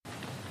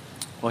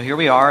Well, here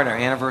we are at our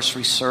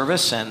anniversary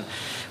service, and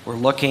we're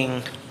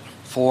looking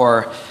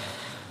for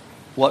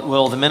what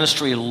will the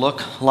ministry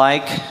look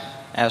like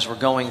as we're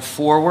going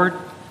forward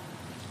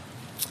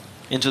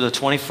into the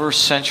 21st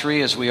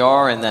century as we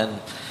are, and then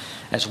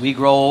as we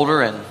grow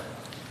older and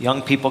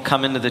young people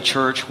come into the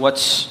church,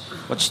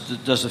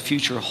 does the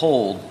future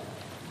hold?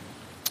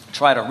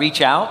 Try to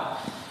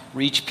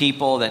reach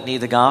people that need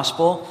the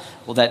gospel.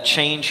 Will that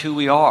change who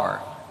we are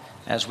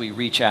as we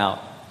reach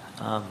out?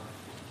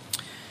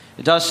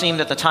 It does seem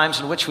that the times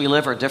in which we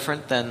live are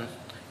different than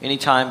any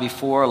time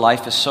before.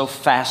 Life is so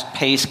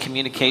fast-paced.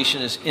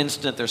 Communication is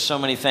instant. There's so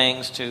many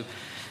things to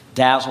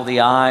dazzle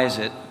the eyes.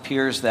 It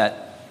appears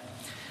that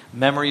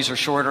memories are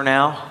shorter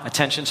now.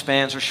 Attention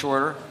spans are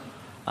shorter.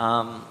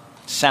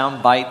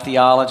 Soundbite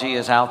theology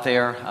is out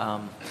there.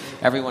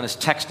 Everyone is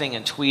texting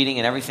and tweeting,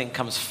 and everything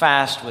comes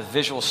fast with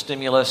visual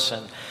stimulus.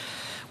 And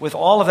with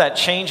all of that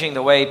changing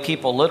the way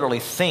people literally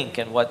think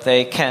and what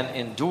they can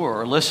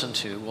endure or listen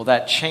to, will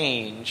that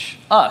change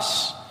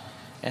us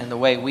and the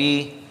way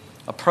we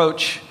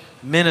approach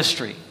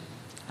ministry,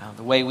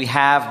 the way we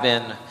have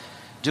been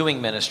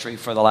doing ministry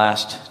for the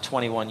last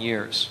 21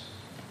 years?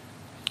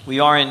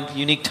 We are in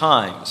unique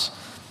times,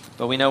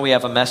 but we know we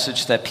have a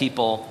message that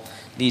people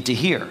need to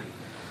hear.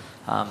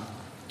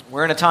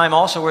 We're in a time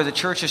also where the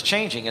church is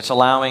changing. It's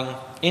allowing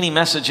any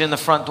message in the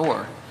front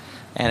door,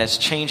 and it's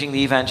changing the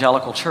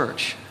evangelical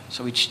church.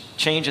 So we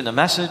change in the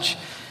message,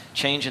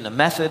 change in the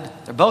method.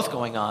 They're both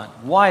going on.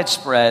 Wide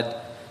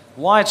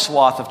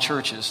swath of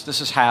churches.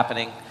 This is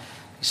happening.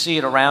 You see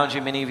it around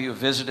you. Many of you have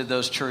visited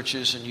those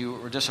churches, and you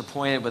were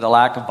disappointed with the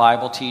lack of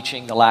Bible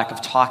teaching, the lack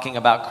of talking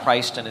about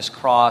Christ and His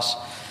cross.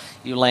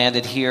 You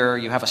landed here.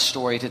 You have a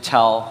story to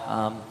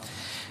tell.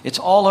 It's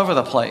all over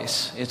the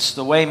place. It's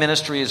the way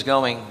ministry is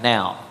going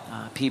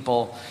now.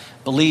 People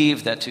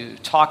believe that to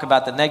talk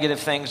about the negative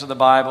things of the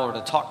Bible or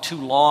to talk too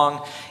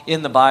long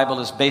in the Bible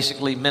is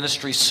basically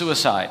ministry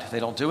suicide. They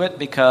don't do it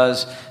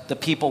because the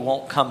people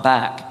won't come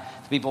back.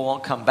 The people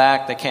won't come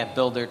back. They can't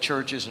build their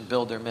churches and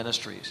build their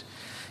ministries.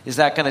 Is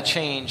that going to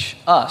change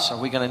us? Are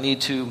we going to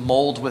need to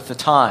mold with the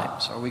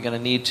times? Are we going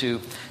to need to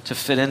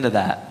fit into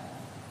that?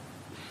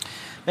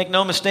 Make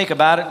no mistake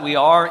about it, we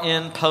are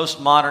in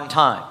postmodern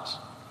times.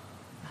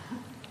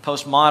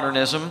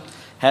 Postmodernism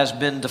has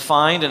been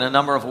defined in a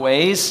number of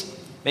ways.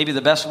 Maybe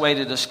the best way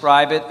to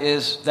describe it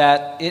is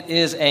that it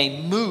is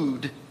a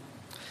mood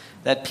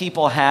that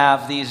people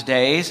have these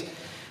days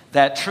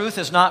that truth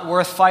is not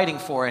worth fighting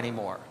for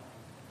anymore.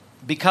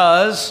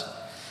 Because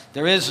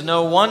there is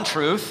no one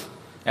truth.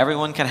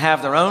 Everyone can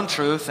have their own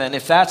truth. And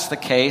if that's the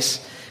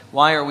case,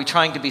 why are we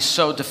trying to be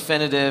so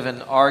definitive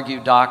and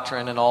argue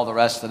doctrine and all the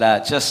rest of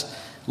that? Just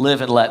live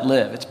and let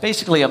live. It's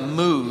basically a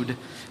mood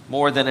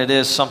more than it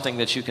is something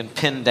that you can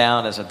pin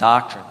down as a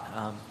doctrine.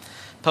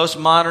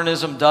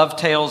 Postmodernism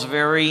dovetails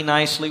very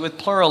nicely with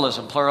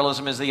pluralism.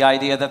 Pluralism is the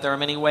idea that there are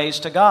many ways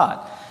to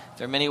God. If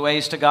there are many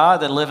ways to God,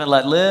 then live and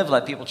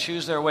let people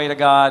choose their way to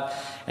God,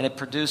 and it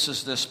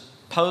produces this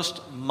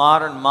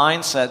postmodern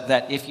mindset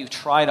that if you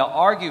try to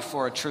argue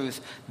for a truth,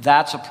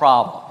 that's a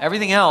problem.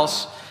 Everything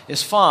else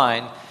is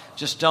fine,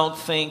 just don't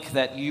think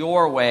that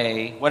your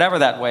way, whatever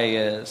that way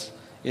is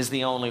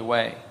the only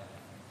way.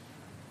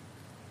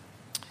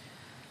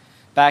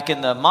 Back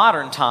in the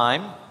modern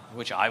time,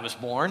 which I was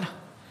born,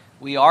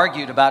 we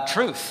argued about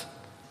truth.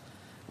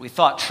 We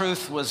thought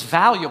truth was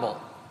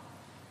valuable.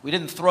 We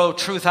didn't throw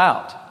truth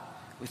out.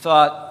 We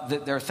thought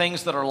that there are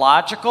things that are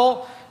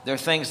logical, there are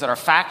things that are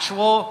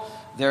factual,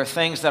 there are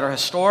things that are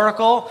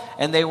historical,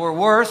 and they were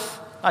worth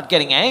not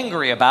getting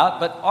angry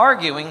about, but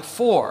arguing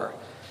for,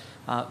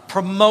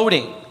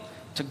 promoting,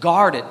 to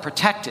guard it,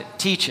 protect it,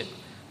 teach it.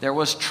 There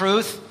was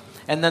truth,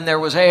 and then there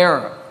was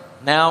error.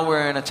 Now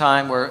we're in a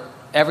time where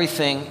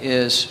everything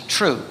is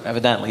true,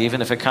 evidently,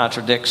 even if it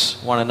contradicts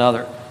one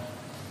another.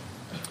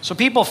 So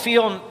people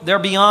feel they're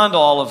beyond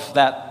all of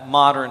that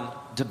modern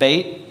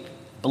debate.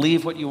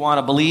 Believe what you want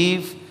to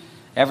believe.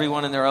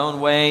 Everyone in their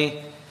own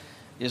way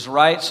is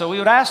right. So we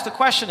would ask the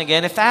question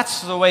again, if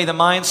that's the way the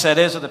mindset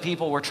is of the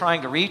people we're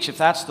trying to reach, if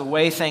that's the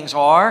way things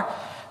are,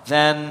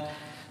 then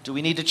do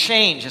we need to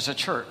change as a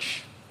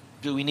church?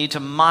 Do we need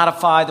to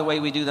modify the way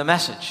we do the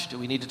message? Do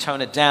we need to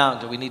tone it down?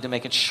 Do we need to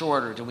make it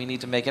shorter? Do we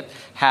need to make it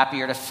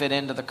happier to fit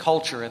into the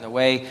culture and the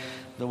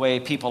way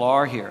people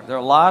are here? There are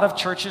a lot of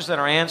churches that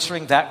are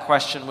answering that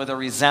question with a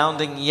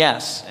resounding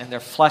yes, and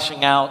they're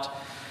fleshing out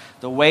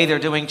the way they're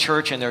doing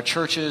church, and their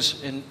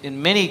churches,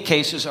 in many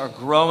cases, are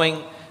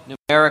growing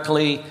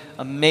numerically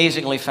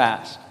amazingly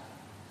fast.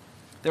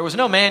 There was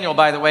no manual,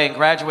 by the way, in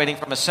graduating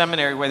from a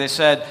seminary where they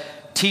said,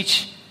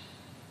 teach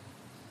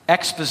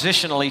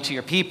expositionally to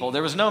your people.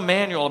 There was no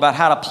manual about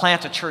how to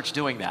plant a church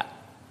doing that.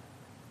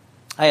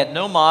 I had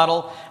no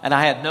model and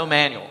I had no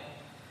manual.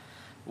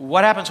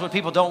 What happens when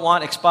people don't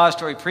want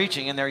expository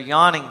preaching and they're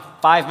yawning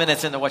 5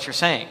 minutes into what you're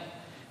saying?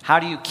 How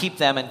do you keep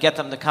them and get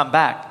them to come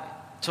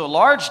back? To a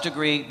large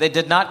degree, they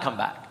did not come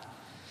back.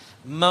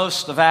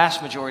 The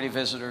vast majority of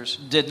visitors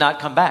did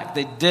not come back.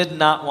 They did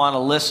not want to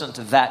listen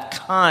to that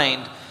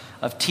kind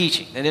of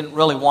teaching. They didn't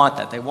really want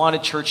that. They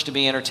wanted church to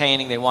be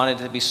entertaining. They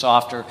wanted it to be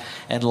softer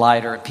and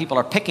lighter. And people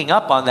are picking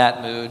up on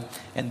that mood,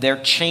 and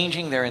they're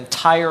changing their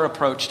entire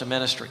approach to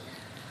ministry.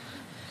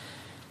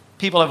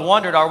 People have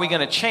wondered, are we going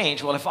to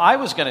change? Well, if I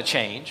was going to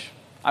change,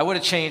 I would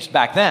have changed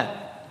back then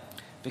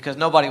because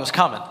nobody was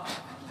coming.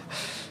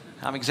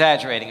 I'm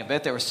exaggerating a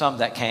bit. There were some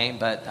that came,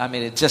 but I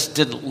mean, it just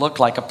didn't look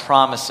like a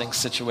promising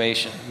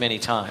situation many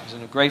times.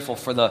 And I'm grateful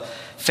for the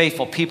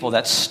faithful people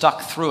that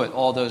stuck through it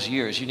all those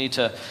years. You need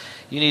to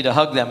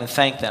hug them and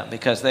thank them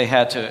because they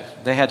had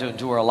to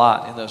endure a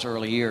lot in those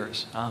early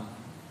years.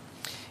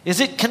 Is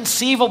it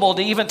conceivable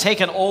to even take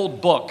an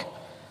old book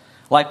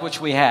like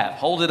which we have,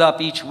 hold it up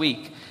each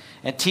week,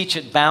 and teach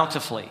it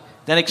bountifully,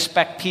 then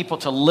expect people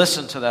to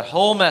listen to that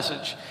whole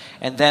message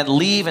and then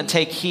leave and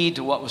take heed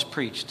to what was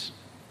preached?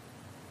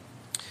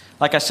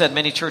 Like I said,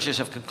 many churches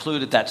have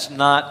concluded that's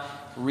not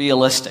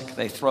realistic.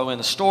 They throw in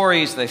the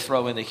stories, they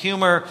throw in the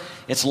humor.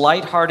 It's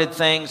lighthearted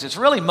things. It's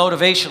really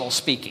motivational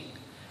speaking.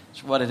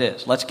 It's what it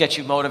is. Let's get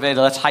you motivated.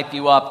 Let's hype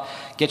you up,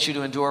 get you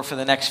to endure for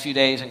the next few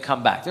days and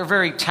come back. They're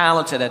very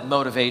talented at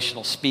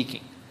motivational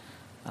speaking.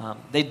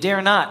 They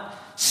dare not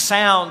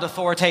sound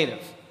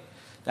authoritative.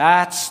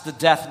 That's the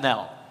death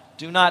knell.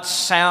 Do not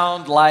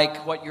sound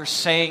like what you're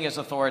saying is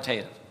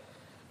authoritative.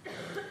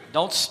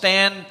 Don't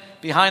stand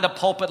behind a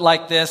pulpit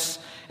like this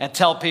and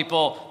tell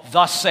people,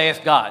 thus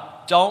saith God.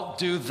 Don't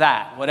do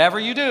that. Whatever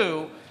you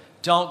do,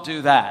 don't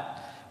do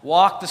that.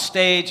 Walk the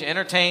stage,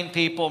 entertain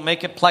people,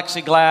 make it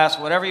plexiglass,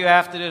 whatever you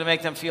have to do to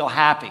make them feel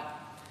happy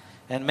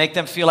and make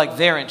them feel like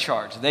they're in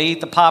charge. They eat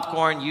the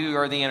popcorn, you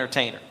are the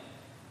entertainer.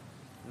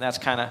 And that's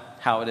kind of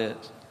how it is.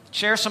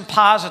 Share some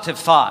positive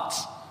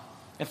thoughts.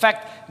 In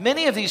fact,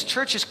 many of these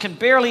churches can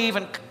barely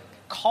even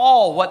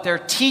call what they're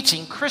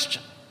teaching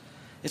Christian.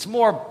 It's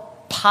more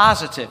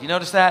positive. You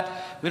notice that?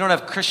 We don't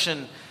have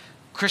Christian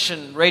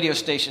radio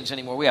stations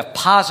anymore. We have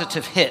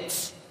positive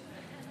hits.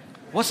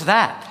 What's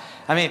that?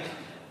 I mean,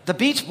 the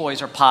Beach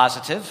Boys are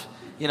positive.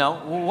 You know,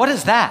 what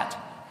is that?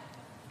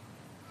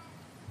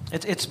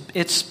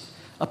 It's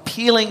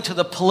appealing to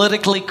the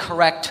politically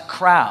correct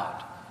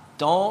crowd.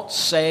 Don't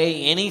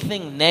say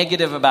anything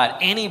negative about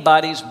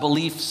anybody's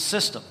belief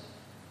system.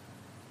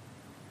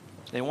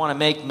 They want to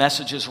make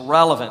messages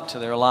relevant to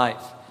their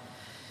life.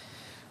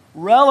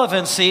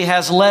 Relevancy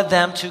has led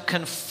them to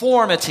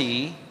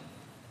conformity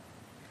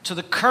to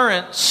the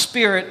current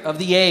spirit of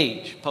the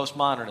age,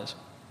 postmodernism.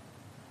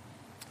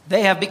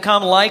 They have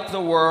become like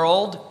the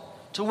world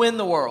to win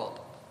the world.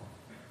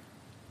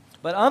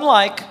 But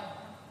unlike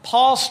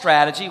Paul's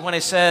strategy when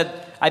he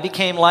said, I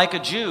became like a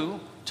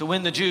Jew to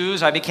win the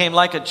Jews, I became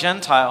like a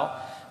Gentile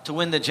to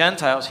win the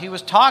Gentiles, he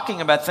was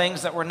talking about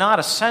things that were not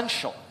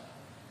essential.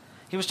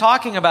 He was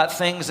talking about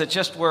things that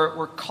just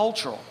were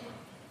cultural.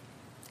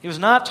 He was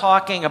not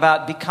talking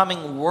about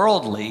becoming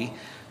worldly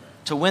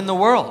to win the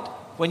world.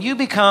 When you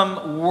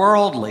become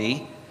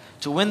worldly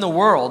to win the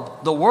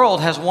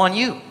world has won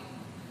you.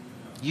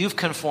 You've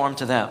conformed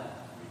to them.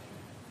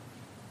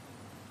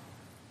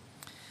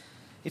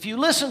 If you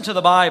listen to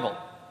the Bible,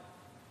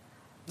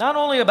 not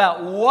only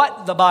about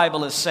what the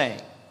Bible is saying,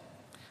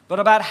 but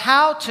about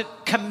how to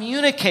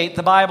communicate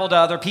the Bible to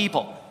other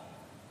people,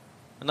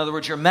 in other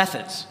words, your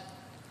methods,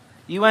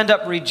 you end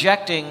up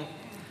rejecting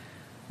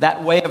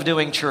that way of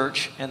doing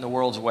church and the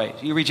world's ways.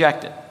 You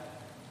reject it.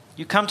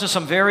 You come to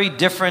some very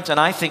different and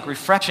I think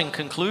refreshing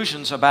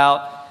conclusions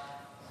about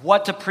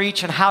what to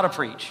preach and how to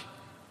preach.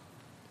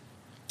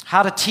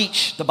 How to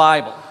teach the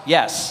Bible.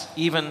 Yes,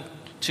 even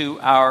to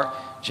our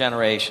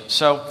generation.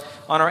 So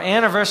on our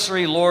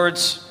anniversary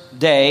Lord's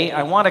Day,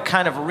 I want to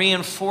kind of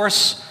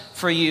reinforce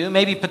for you,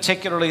 maybe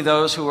particularly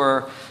those who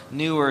are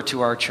newer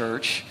to our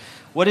church,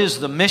 what is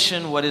the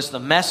mission, what is the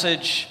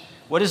message,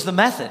 what is the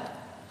method?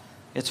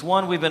 It's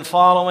one we've been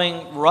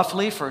following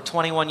roughly for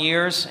 21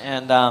 years,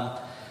 and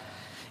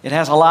it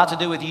has a lot to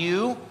do with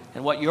you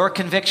and what your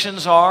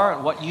convictions are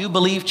and what you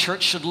believe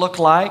church should look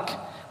like.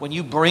 When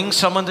you bring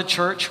someone to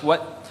church,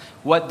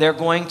 what they're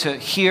going to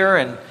hear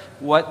and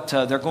what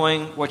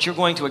you're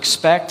going to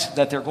expect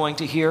that they're going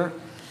to hear.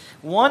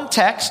 One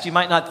text, you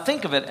might not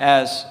think of it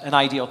as an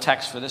ideal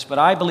text for this, but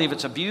I believe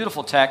it's a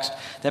beautiful text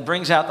that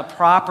brings out the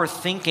proper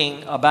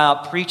thinking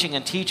about preaching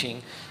and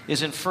teaching,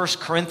 is in 1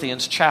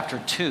 Corinthians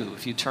chapter 2,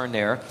 if you turn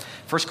there.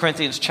 1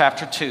 Corinthians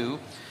chapter 2,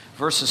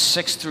 verses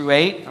 6 through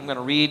 8. I'm going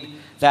to read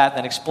that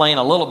and explain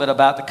a little bit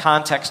about the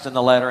context in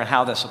the letter and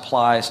how this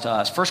applies to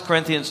us. 1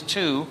 Corinthians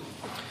 2,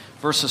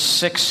 verses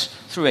 6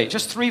 through 8.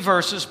 Just 3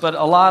 verses, but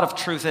a lot of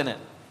truth in it.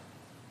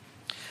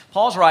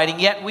 Paul's writing,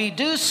 "Yet we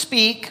do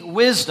speak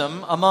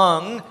wisdom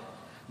among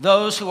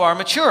those who are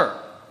mature.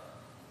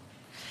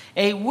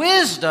 A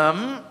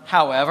wisdom,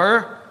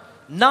 however,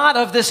 not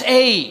of this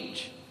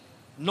age,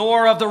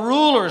 nor of the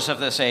rulers of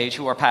this age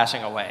who are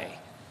passing away."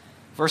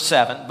 Verse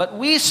 7, "But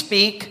we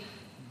speak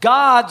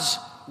God's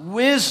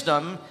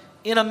wisdom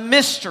in a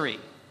mystery,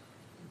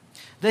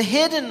 the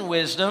hidden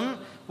wisdom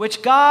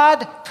which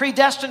God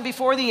predestined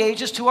before the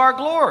ages to our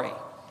glory.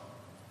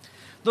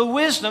 The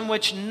wisdom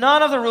which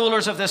none of the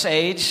rulers of this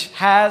age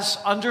has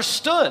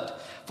understood.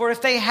 For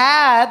if they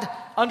had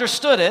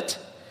understood it,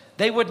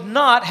 they would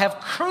not have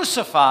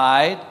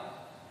crucified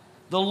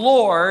the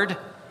Lord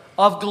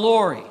of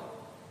glory.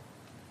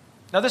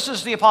 Now, this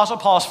is the Apostle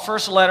Paul's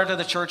first letter to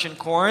the church in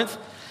Corinth.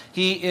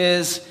 He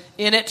is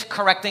in it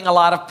correcting a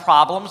lot of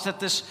problems that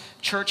this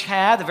church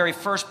had. The very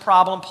first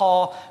problem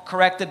Paul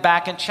corrected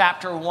back in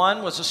chapter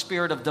 1 was a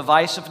spirit of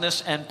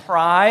divisiveness and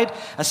pride,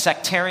 a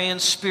sectarian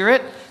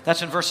spirit.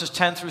 That's in verses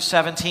 10 through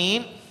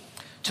 17.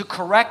 To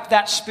correct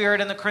that spirit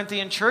in the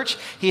Corinthian church,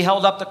 he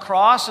held up the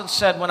cross and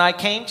said, when I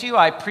came to you,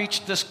 I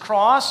preached this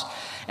cross,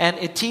 and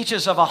it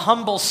teaches of a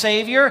humble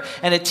Savior,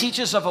 and it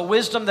teaches of a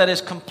wisdom that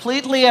is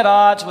completely at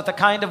odds with the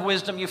kind of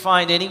wisdom you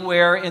find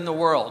anywhere in the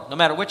world. No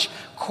matter which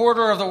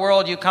quarter of the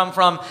world you come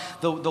from,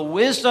 the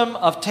wisdom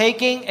of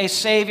taking a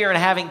Savior and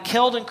having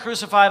killed and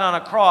crucified on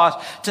a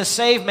cross to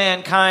save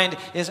mankind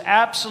is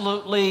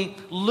absolutely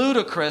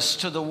ludicrous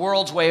to the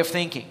world's way of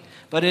thinking.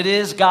 But it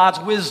is God's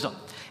wisdom.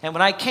 And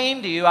when I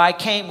came to you, I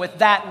came with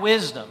that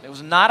wisdom. It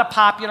was not a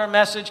popular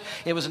message.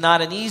 It was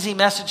not an easy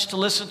message to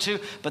listen to,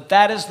 but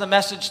that is the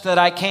message that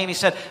I came. He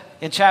said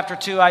in chapter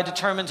 2, I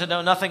determined to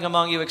know nothing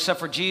among you except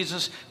for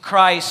Jesus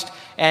Christ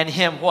and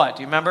Him, what?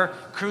 Do you remember?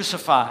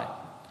 Crucified.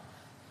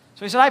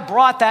 So he said, I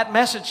brought that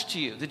message to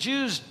you. The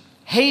Jews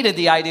hated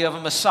the idea of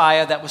a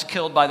Messiah that was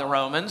killed by the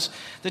Romans.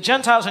 The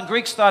Gentiles and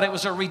Greeks thought it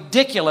was a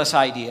ridiculous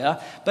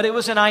idea, but it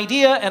was an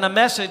idea and a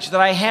message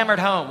that I hammered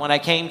home when I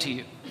came to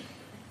you.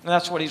 And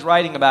that's what he's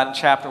writing about in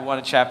chapter 1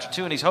 and chapter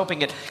 2, and he's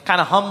hoping it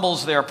kind of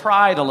humbles their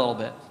pride a little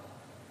bit.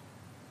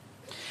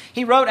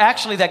 He wrote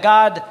actually that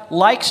God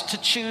likes to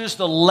choose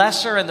the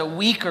lesser and the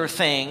weaker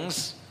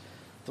things,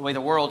 the way the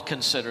world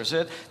considers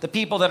it, the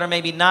people that are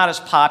maybe not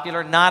as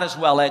popular, not as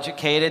well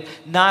educated,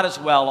 not as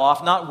well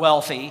off, not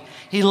wealthy.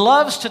 He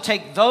loves to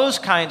take those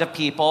kind of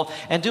people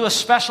and do a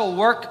special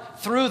work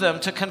through them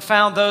to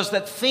confound those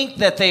that think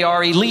that they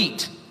are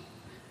elite,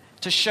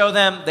 to show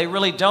them they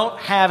really don't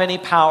have any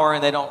power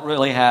and they don't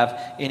really have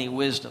any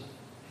wisdom.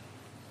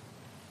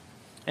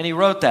 And he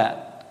wrote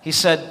that. He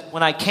said,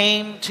 when I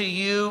came to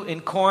you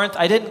in Corinth,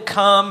 I didn't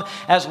come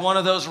as one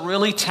of those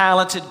really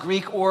talented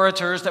Greek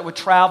orators that would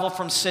travel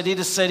from city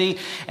to city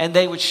and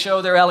they would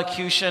show their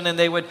elocution and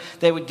they would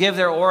give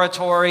their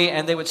oratory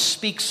and they would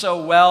speak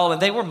so well, and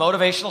they were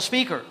motivational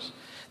speakers.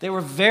 They were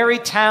very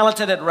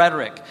talented at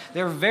rhetoric.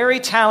 They were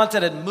very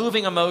talented at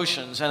moving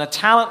emotions and a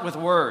talent with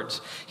words.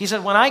 He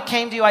said, when I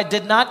came to you, I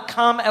did not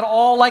come at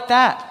all like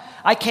that.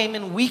 I came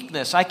in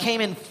weakness. I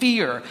came in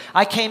fear.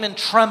 I came in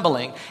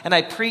trembling. And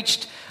I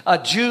preached a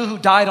Jew who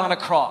died on a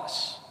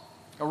cross,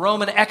 a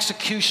Roman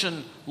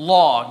execution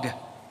log.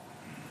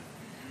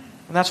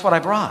 And that's what I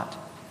brought.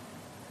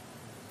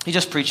 He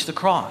just preached the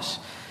cross.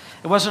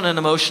 It wasn't an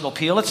emotional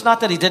appeal. It's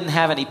not that he didn't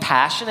have any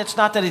passion. It's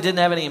not that he didn't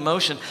have any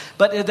emotion.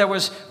 But there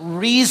was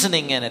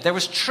reasoning in it. There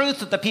was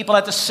truth that the people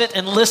had to sit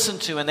and listen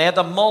to, and they had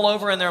to mull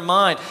over in their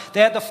mind. They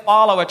had to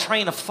follow a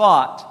train of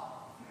thought.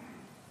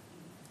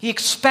 He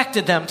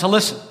expected them to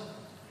listen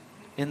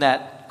in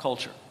that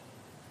culture.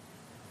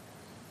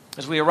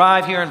 As we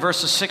arrive here in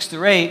verses 6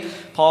 through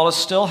 8, Paul is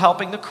still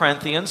helping the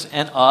Corinthians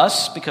and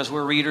us, because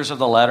we're readers of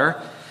the letter,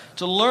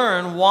 to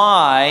learn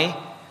why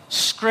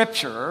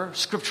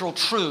scriptural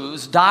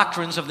truths,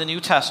 doctrines of the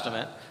New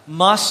Testament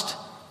must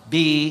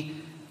be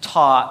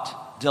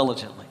taught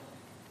diligently.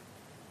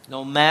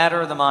 No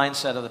matter the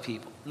mindset of the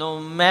people, no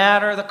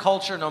matter the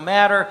culture, no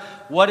matter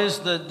what is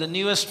the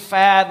newest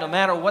fad, no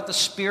matter what the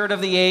spirit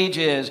of the age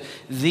is,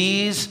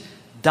 these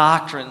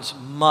doctrines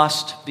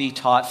must be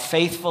taught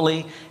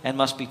faithfully and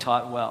must be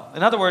taught well.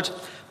 In other words,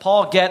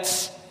 Paul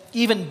gets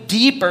even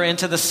deeper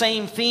into the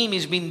same theme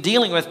he's been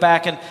dealing with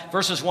back in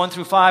verses 1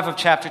 through 5 of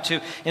chapter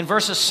 2. In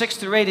verses 6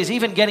 through 8, he's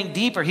even getting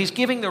deeper. He's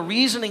giving the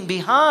reasoning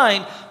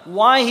behind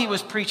why he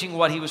was preaching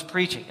what he was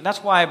preaching. And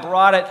that's why I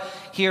brought it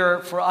here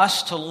for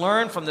us to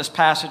learn from this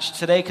passage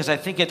today, because I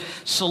think it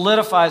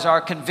solidifies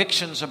our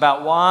convictions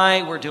about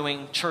why we're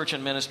doing church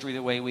and ministry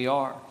the way we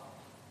are.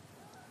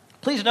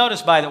 Please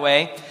notice, by the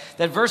way,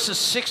 that verses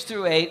 6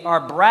 through 8 are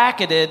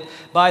bracketed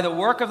by the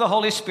work of the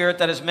Holy Spirit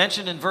that is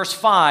mentioned in verse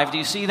 5. Do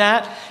you see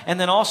that? And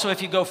then also,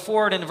 if you go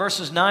forward in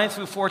verses 9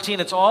 through 14,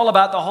 it's all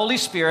about the Holy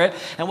Spirit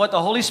and what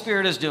the Holy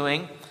Spirit is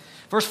doing.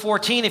 Verse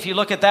 14, if you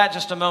look at that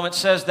just a moment,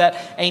 says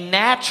that a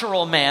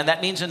natural man,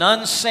 that means an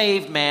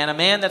unsaved man, a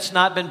man that's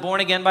not been born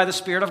again by the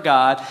Spirit of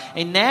God,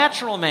 a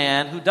natural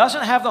man who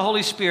doesn't have the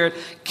Holy Spirit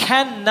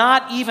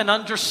cannot even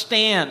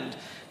understand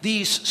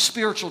these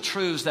spiritual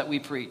truths that we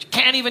preach.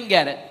 Can't even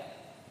get it.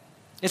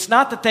 It's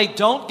not that they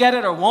don't get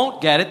it or won't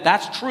get it.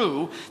 That's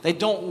true. They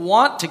don't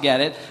want to get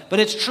it,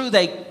 but it's true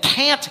they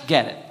can't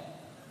get it.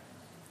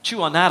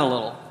 Chew on that a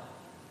little.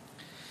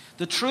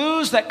 The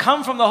truths that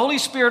come from the Holy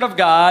Spirit of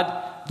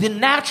God, the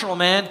natural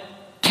man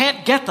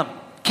can't get them,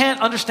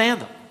 can't understand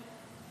them.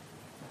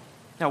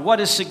 Now, what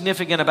is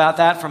significant about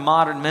that for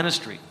modern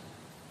ministry?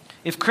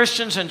 If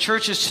Christians and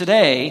churches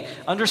today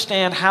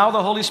understand how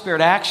the Holy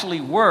Spirit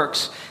actually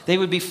works, they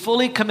would be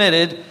fully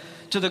committed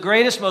to the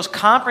greatest, most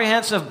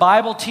comprehensive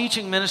Bible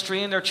teaching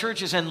ministry in their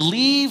churches and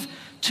leave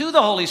to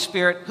the Holy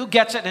Spirit who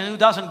gets it and who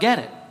doesn't get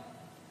it.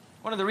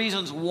 One of the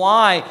reasons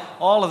why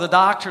all of the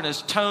doctrine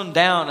is toned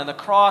down and the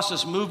cross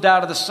is moved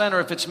out of the center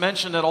if it's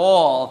mentioned at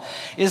all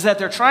is that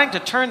they're trying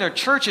to turn their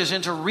churches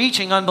into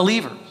reaching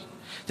unbelievers.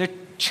 They've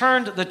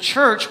turned the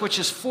church, which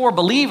is for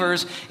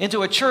believers,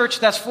 into a church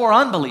that's for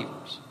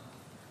unbelievers.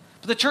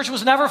 But the church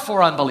was never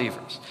for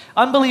unbelievers.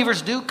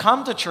 Unbelievers do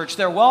come to church.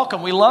 They're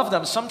welcome. We love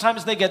them.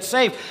 Sometimes they get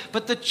saved.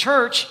 But the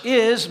church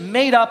is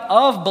made up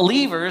of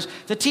believers.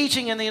 The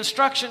teaching and the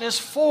instruction is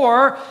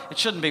for, it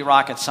shouldn't be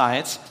rocket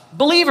science,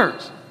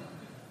 believers.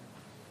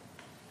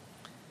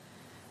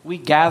 We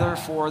gather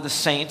for the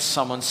saints,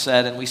 someone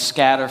said, and we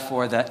scatter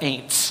for the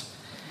ain'ts.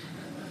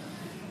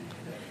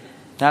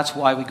 That's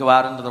why we go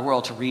out into the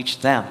world, to reach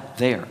them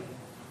there.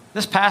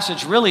 This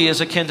passage really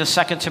is akin to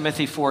 2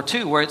 Timothy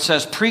 4:2, where it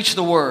says, preach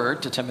the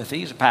word to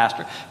Timothy, he's a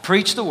pastor,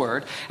 preach the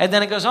word. And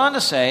then it goes on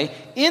to say,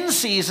 in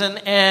season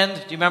and,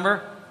 do you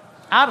remember?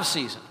 Out of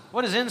season.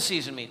 What does in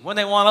season mean? When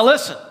they want to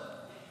listen.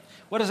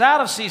 What does out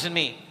of season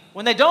mean?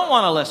 When they don't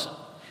want to listen.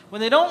 When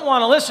they don't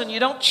want to listen,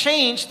 you don't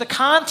change the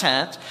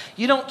content.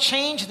 You don't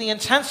change the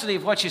intensity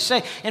of what you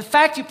say. In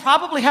fact, you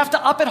probably have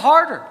to up it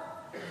harder.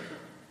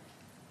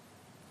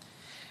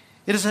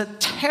 It is a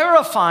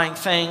terrifying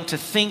thing to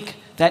think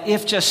that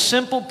if just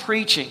simple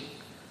preaching,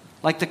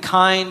 like the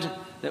kind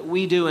that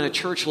we do in a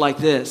church like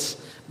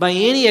this, by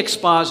any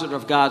expositor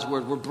of God's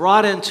word, were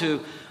brought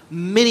into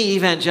many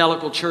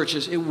evangelical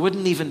churches, it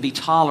wouldn't even be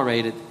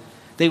tolerated.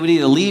 They would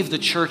either leave the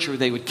church or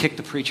they would kick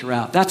the preacher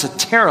out. That's a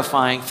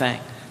terrifying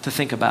thing to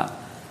think about.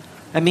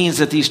 That means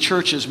that these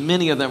churches,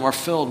 many of them, are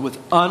filled with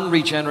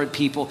unregenerate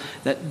people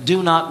that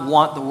do not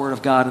want the word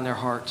of God in their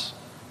hearts.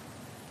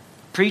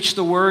 Preach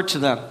the word to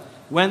them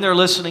when they're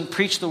listening.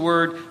 Preach the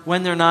word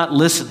when they're not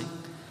listening.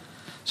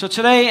 So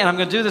today, and I'm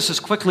going to do this as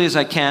quickly as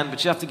I can,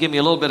 but you have to give me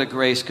a little bit of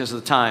grace because of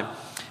the time.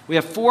 We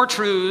have 4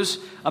 truths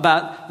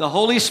about the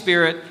Holy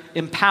Spirit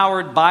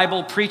empowered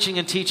Bible preaching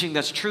and teaching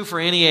that's true for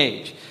any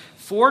age.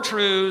 4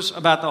 truths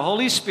about the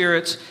Holy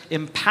Spirit's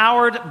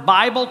empowered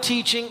Bible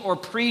teaching or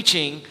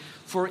preaching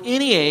for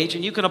any age,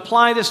 and you can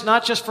apply this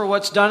not just for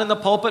what's done in the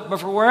pulpit, but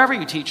for wherever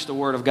you teach the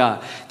Word of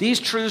God. These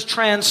truths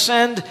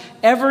transcend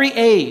every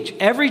age,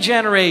 every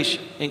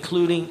generation,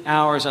 including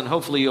ours, and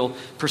hopefully you'll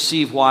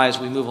perceive why as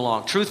we move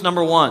along. Truth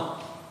number 1,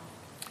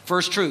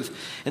 first truth,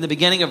 in the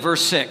beginning of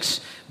verse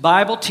 6,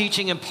 Bible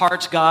teaching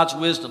imparts God's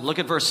wisdom. Look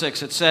at verse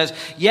 6. It says,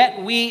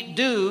 yet we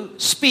do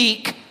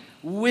speak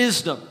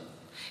wisdom.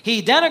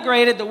 He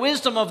denigrated the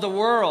wisdom of the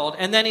world,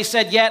 and then he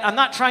said, yet, I'm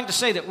not trying to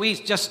say that we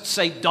just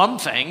say dumb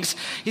things.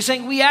 He's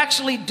saying we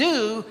actually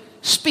do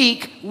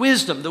speak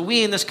wisdom. The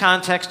we in this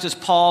context is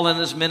Paul and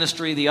his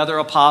ministry, the other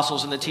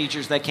apostles and the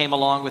teachers that came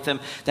along with him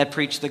that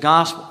preached the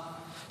gospel.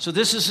 So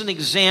this is an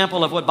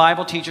example of what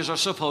Bible teachers are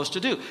supposed to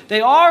do.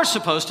 They are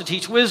supposed to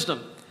teach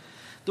wisdom.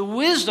 The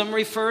wisdom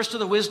refers to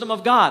the wisdom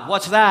of God.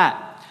 What's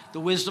that? The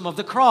wisdom of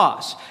the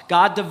cross.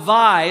 God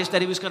devised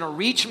that he was going to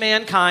reach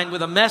mankind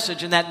with a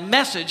message, and that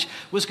message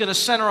was going to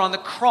center on the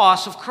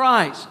cross of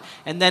Christ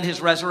and then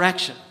his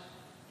resurrection.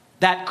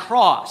 That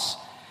cross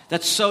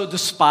that's so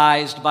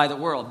despised by the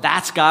world.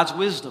 That's God's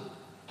wisdom.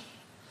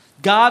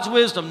 God's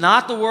wisdom,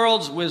 not the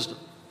world's wisdom.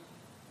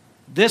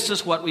 This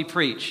is what we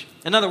preach.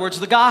 In other words,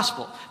 the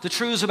gospel, the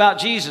truths about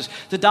Jesus,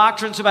 the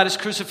doctrines about his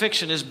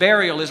crucifixion, his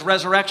burial, his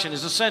resurrection,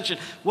 his ascension.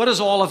 What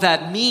does all of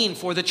that mean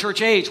for the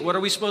church age? What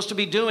are we supposed to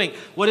be doing?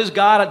 What is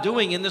God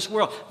doing in this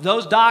world?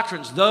 Those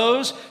doctrines,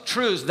 those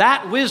truths,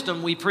 that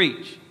wisdom we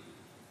preach.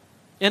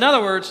 In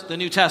other words, the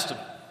New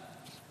Testament.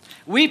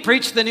 We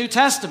preach the New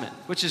Testament,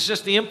 which is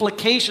just the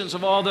implications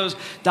of all those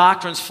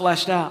doctrines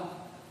fleshed out.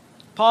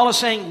 Paul is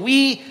saying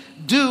we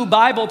do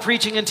Bible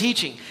preaching and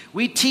teaching.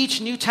 We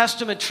teach New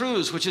Testament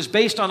truths, which is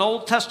based on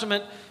Old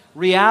Testament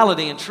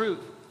reality and truth.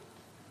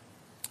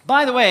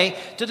 By the way,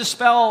 to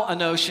dispel a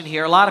notion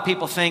here, a lot of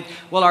people think,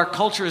 well, our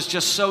culture is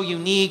just so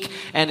unique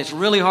and it's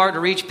really hard to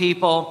reach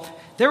people.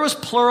 There was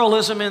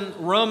pluralism in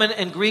Roman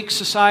and Greek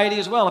society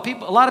as well.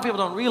 A lot of people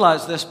don't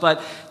realize this,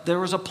 but there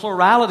was a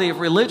plurality of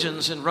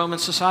religions in Roman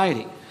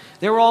society.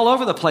 They were all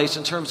over the place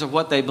in terms of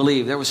what they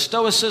believed. There was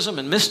Stoicism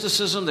and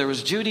mysticism. There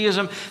was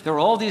Judaism. There were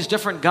all these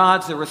different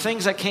gods. There were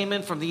things that came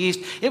in from the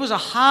East. It was a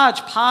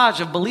hodgepodge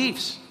of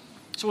beliefs.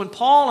 So when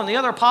Paul and the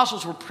other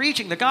apostles were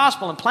preaching the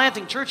gospel and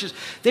planting churches,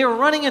 they were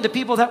running into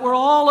people that were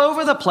all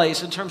over the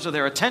place in terms of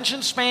their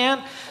attention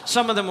span.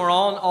 Some of them were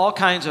on all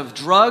kinds of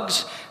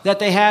drugs that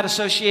they had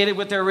associated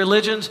with their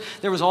religions.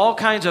 There was all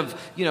kinds of,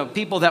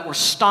 people that were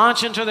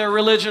staunch into their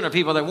religion or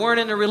people that weren't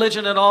into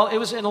religion at all. It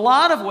was in a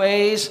lot of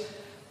ways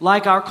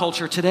like our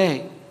culture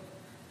today.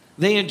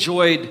 They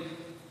enjoyed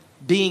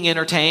being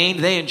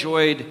entertained. They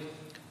enjoyed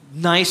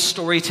nice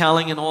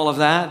storytelling and all of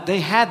that. They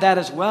had that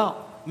as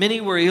well. Many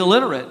were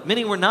illiterate.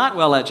 Many were not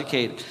well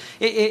educated.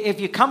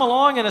 If you come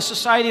along in a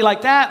society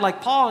like that,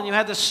 like Paul, and you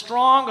had this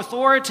strong,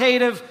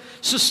 authoritative,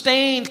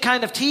 sustained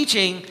kind of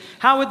teaching,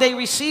 how would they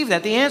receive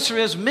that? The answer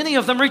is many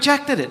of them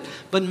rejected it,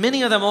 but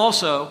many of them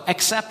also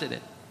accepted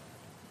it.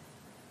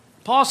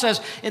 Paul says,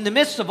 in the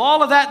midst of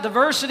all of that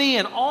diversity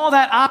and all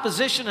that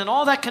opposition and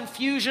all that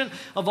confusion,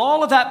 of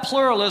all of that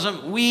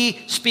pluralism, we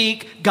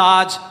speak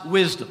God's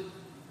wisdom.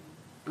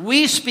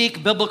 We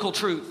speak biblical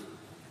truth.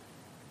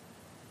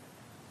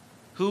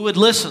 Who would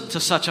listen to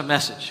such a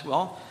message?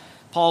 Well,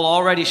 Paul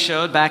already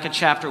showed back in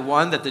chapter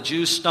 1 that the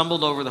Jews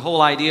stumbled over the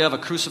whole idea of a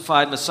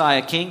crucified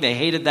Messiah king. They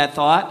hated that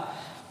thought.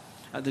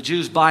 The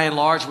Jews, by and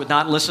large, would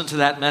not listen to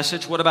that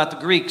message. What about the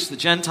Greeks, the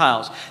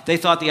Gentiles? They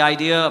thought the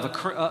idea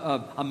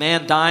of a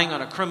man dying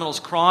on a criminal's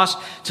cross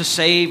to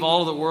save all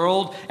of the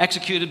world,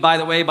 executed, by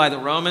the way, by the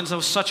Romans, that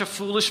was such a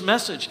foolish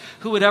message.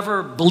 Who would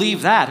ever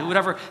believe that? Who would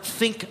ever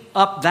think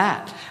up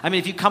that? I mean,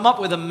 if you come up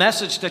with a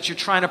message that you're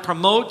trying to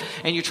promote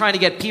and you're trying to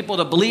get people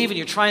to believe and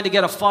you're trying to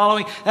get a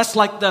following, that's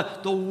like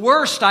the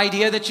worst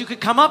idea that you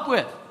could come up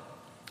with.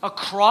 A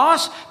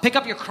cross? Pick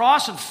up your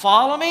cross and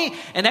follow me?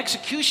 An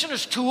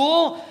executioner's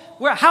tool?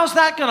 How's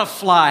that going to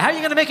fly? How are you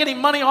going to make any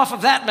money off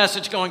of that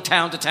message going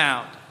town to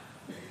town?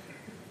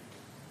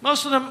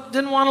 Most of them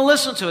didn't want to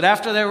listen to it.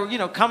 After they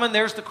were, coming,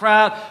 there's the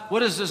crowd.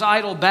 What is this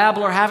idle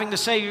babbler having to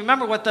say? You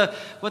remember what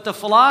the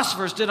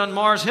philosophers did on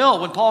Mars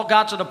Hill when Paul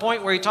got to the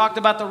point where he talked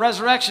about the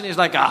resurrection. He's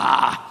like,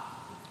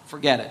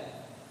 forget it.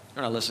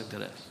 They're not listening to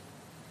this.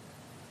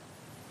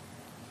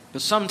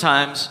 But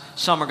sometimes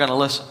some are going to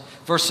listen.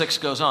 Verse 6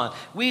 goes on.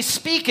 We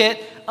speak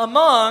it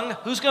among,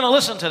 who's going to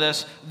listen to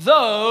this?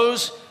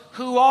 Those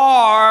who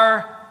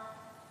are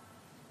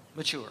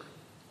mature.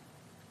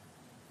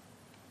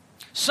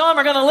 Some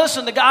are going to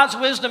listen to God's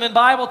wisdom and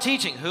Bible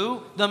teaching.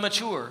 Who? The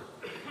mature.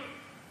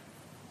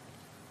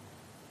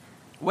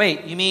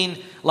 Wait, you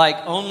mean like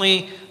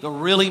only the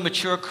really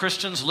mature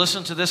Christians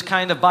listen to this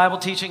kind of Bible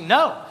teaching?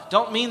 No,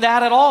 don't mean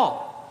that at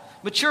all.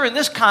 Mature in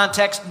this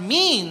context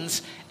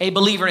means a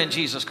believer in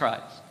Jesus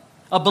Christ.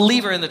 A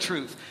believer in the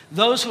truth.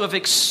 Those who have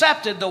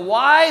accepted the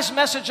wise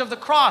message of the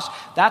cross.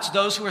 That's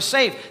those who are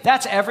saved.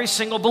 That's every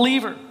single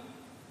believer.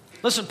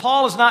 Listen,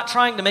 Paul is not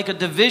trying to make a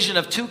division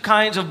of two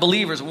kinds of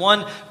believers.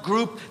 One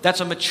group that's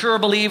a mature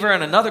believer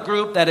and another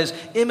group that is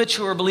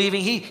immature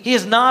believing. He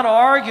is not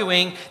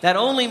arguing that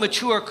only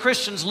mature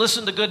Christians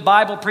listen to good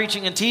Bible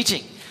preaching and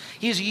teaching.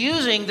 He's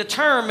using the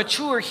term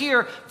mature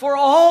here for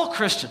all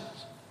Christians.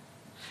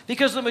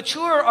 Because the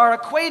mature are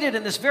equated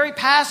in this very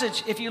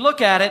passage, if you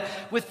look at it,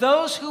 with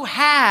those who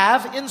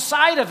have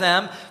inside of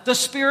them the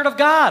Spirit of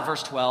God,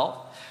 verse 12.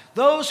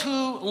 Those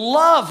who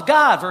love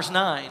God, verse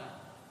 9.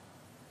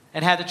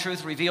 And had the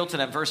truth revealed to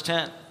them, verse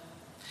 10.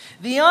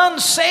 The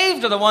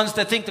unsaved are the ones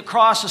that think the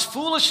cross is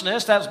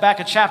foolishness. That was back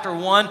in chapter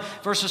 1,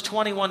 verses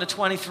 21 to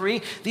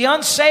 23. The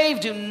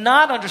unsaved do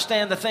not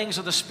understand the things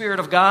of the Spirit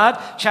of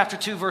God, chapter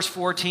 2, verse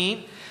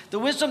 14. The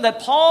wisdom that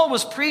Paul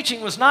was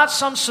preaching was not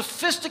some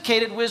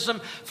sophisticated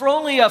wisdom for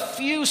only a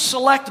few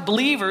select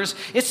believers.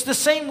 It's the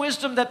same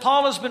wisdom that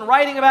Paul has been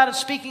writing about and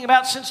speaking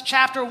about since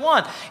chapter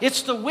 1.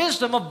 It's the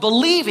wisdom of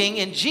believing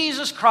in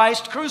Jesus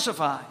Christ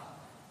crucified.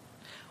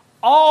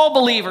 All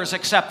believers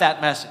accept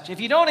that message.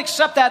 If you don't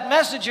accept that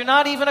message, you're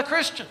not even a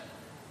Christian.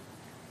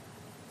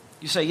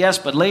 You say, yes,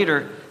 but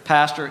later,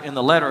 Pastor, in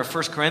the letter of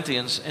 1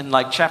 Corinthians, in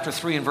like chapter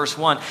 3 and verse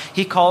 1,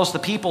 he calls the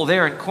people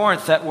there in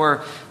Corinth that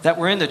were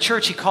in the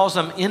church, he calls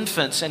them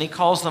infants and he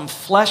calls them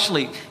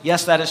fleshly.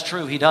 Yes, that is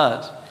true, he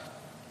does.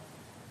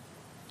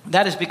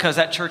 That is because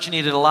that church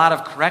needed a lot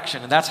of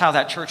correction, and that's how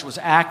that church was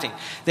acting.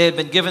 They had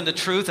been given the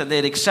truth and they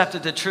had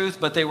accepted the truth,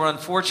 but they were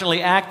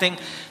unfortunately acting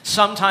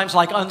sometimes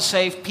like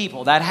unsaved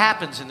people. That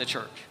happens in the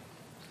church.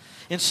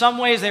 In some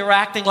ways, they were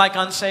acting like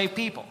unsaved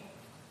people.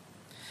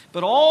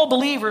 But all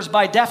believers,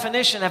 by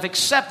definition, have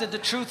accepted the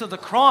truth of the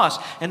cross.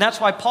 And that's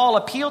why Paul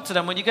appealed to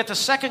them. When you get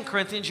to 2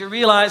 Corinthians, you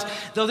realize,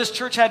 though this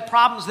church had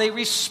problems, they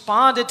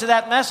responded to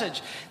that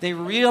message. They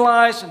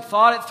realized and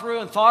thought it through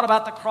and thought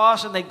about the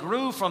cross, and they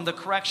grew from the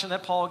correction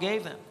that Paul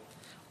gave them.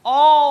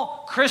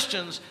 All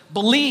Christians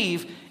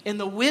believe in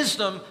the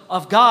wisdom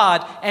of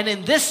God, and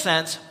in this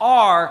sense,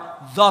 are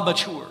the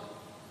mature.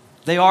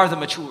 They are the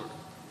mature.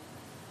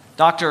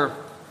 Dr.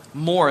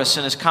 Morris,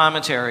 in his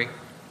commentary,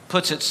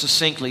 puts it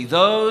succinctly.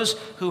 Those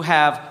who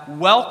have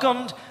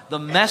welcomed the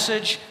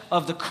message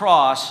of the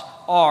cross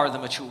are the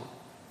mature.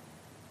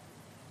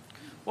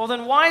 Well,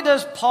 then why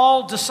does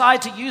Paul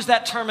decide to use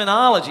that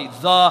terminology,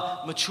 the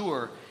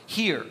mature,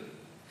 here?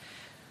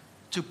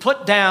 To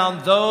put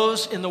down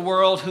those in the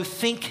world who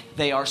think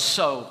they are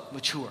so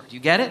mature. Do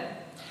you get it?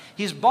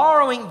 He's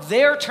borrowing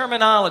their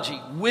terminology,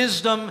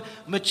 wisdom,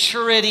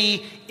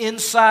 maturity,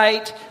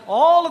 insight,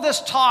 all of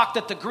this talk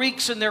that the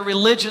Greeks in their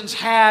religions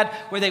had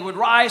where they would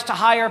rise to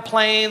higher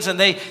planes and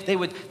they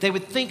would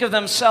think of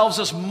themselves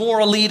as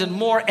more elite and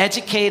more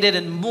educated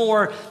and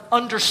more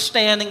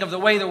understanding of the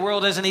way the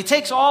world is. And he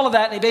takes all of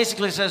that and he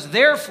basically says,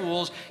 they're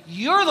fools,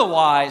 you're the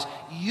wise,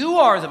 you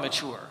are the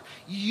mature.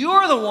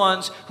 You're the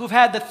ones who've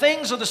had the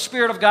things of the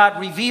Spirit of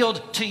God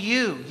revealed to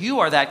you.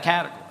 You are that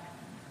category.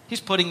 He's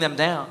putting them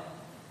down.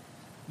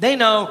 They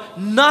know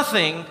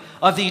nothing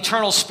of the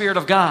eternal Spirit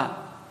of God.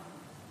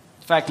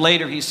 In fact,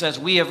 later he says,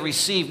 we have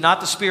received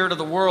not the spirit of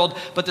the world,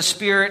 but the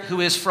Spirit who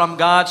is from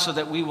God, so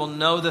that we will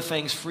know the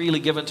things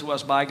freely given to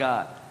us by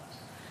God.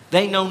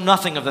 They know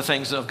nothing of the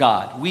things of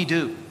God. We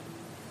do.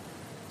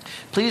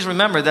 Please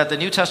remember that the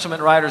New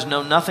Testament writers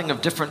know nothing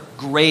of different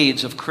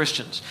grades of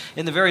Christians.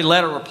 In the very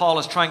letter where Paul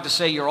is trying to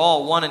say you're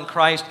all one in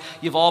Christ,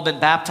 you've all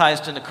been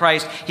baptized into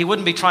Christ, he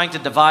wouldn't be trying to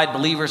divide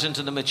believers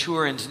into the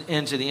mature and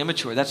into the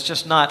immature. That's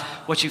just not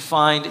what you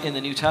find in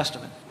the New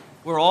Testament.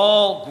 We're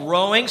all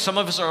growing. Some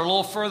of us are a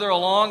little further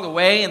along the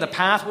way in the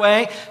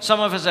pathway.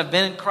 Some of us have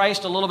been in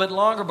Christ a little bit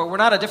longer, but we're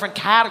not a different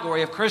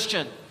category of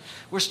Christian.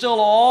 We're still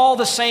all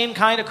the same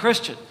kind of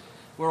Christian.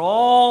 We're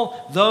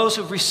all those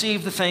who've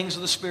received the things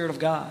of the Spirit of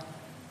God.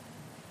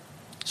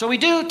 So we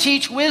do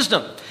teach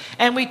wisdom,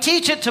 and we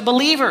teach it to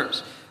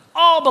believers,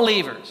 all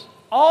believers.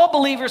 All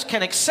believers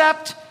can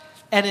accept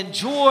and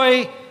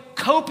enjoy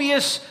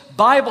copious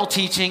Bible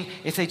teaching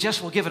if they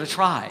just will give it a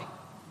try.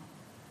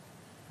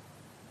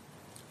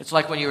 It's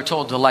like when you were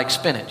told to like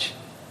spinach.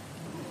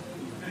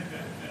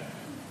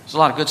 There's a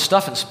lot of good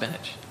stuff in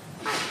spinach.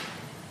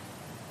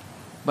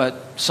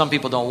 But some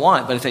people don't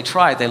want it. But if they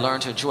try it, they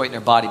learn to enjoy it and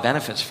their body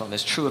benefits from it.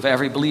 It's true of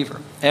every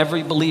believer.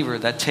 Every believer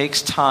that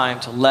takes time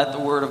to let the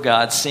Word of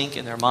God sink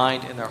in their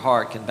mind and their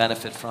heart can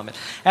benefit from it.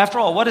 After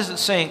all, what does it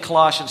say in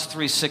Colossians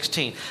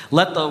 3:16?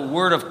 Let the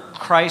Word of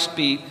Christ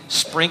be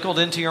sprinkled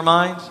into your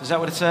minds. Is that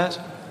what it says?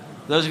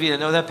 Those of you that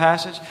know that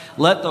passage.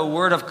 Let the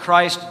Word of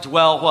Christ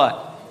dwell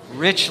what?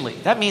 Richly.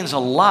 That means a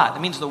lot.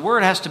 That means the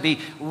Word has to be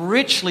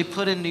richly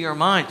put into your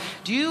mind.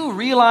 Do you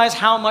realize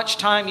how much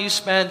time you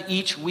spend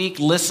each week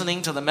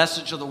listening to the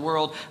message of the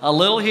world? A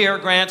little here,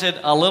 granted,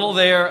 a little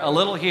there, a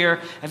little here.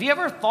 Have you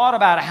ever thought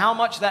about how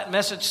much that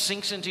message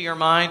sinks into your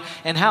mind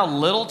and how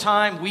little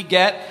time we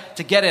get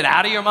to get it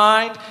out of your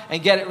mind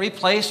and get it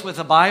replaced with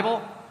the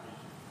Bible?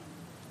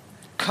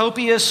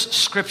 Copious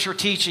Scripture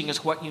teaching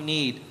is what you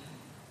need.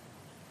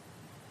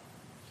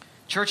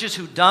 Churches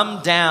who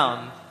dumb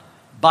down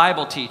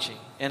Bible teaching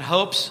in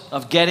hopes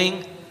of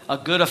getting a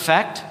good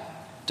effect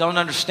don't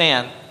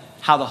understand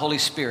how the Holy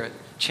Spirit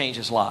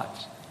changes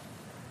lives.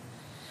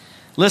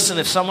 Listen,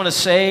 if someone is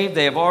saved,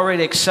 they have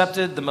already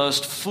accepted the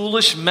most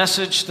foolish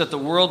message that the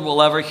world will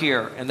ever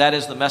hear, and that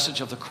is the message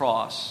of the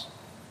cross.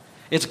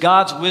 It's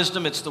God's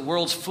wisdom, it's the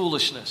world's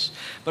foolishness.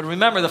 But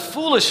remember, the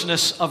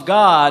foolishness of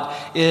God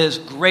is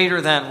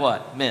greater than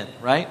what? Men,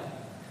 right?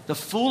 The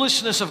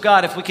foolishness of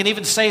God, if we can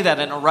even say that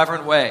in a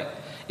reverent way,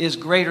 is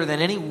greater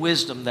than any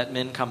wisdom that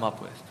men come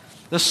up with.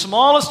 The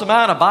smallest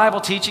amount of Bible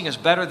teaching is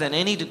better than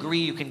any degree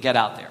you can get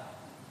out there.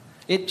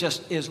 It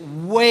just is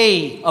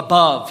way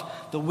above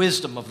the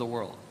wisdom of the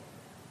world.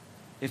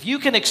 If you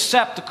can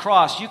accept the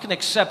cross, you can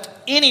accept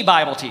any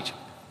Bible teaching.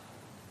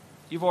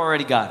 You've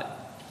already got it.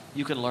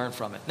 You can learn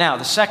from it. Now,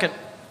 the second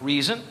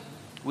reason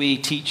we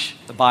teach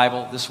the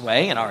Bible this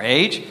way in our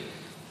age,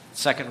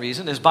 second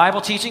reason, is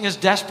Bible teaching is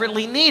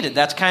desperately needed.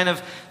 That's kind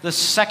of the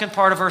second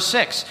part of verse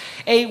 6.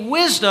 A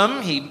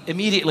wisdom, he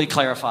immediately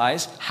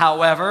clarifies,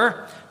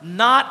 however,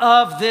 not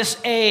of this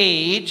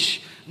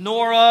age,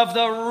 nor of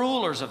the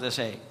rulers of this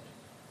age.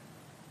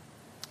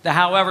 The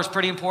however is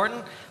pretty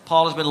important.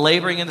 Paul has been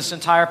laboring in this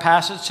entire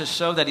passage to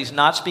show that he's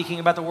not speaking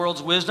about the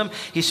world's wisdom.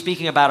 He's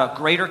speaking about a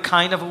greater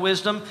kind of a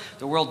wisdom.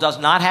 The world does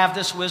not have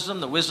this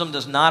wisdom. The wisdom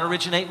does not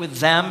originate with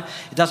them.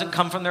 It doesn't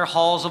come from their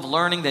halls of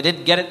learning. They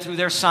didn't get it through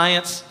their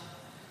science.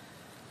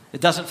 It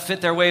doesn't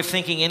fit their way of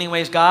thinking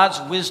anyways. God's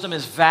wisdom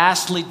is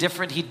vastly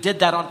different. He did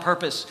that on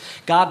purpose.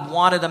 God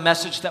wanted a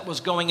message that was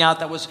going out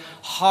that was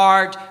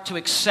hard to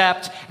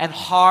accept and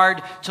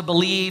hard to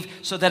believe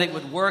so that it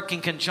would work in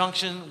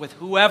conjunction with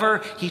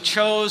whoever He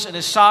chose in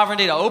His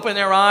sovereignty to open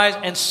their eyes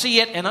and see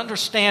it and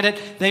understand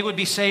it. They would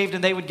be saved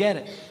and they would get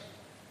it.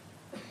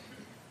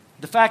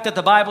 The fact that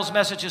the Bible's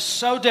message is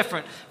so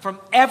different from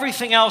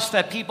everything else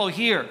that people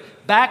hear.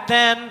 Back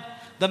then,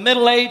 the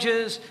Middle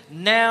Ages,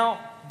 now,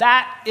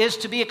 that is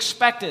to be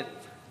expected.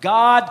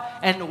 God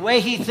and the way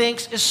He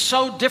thinks is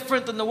so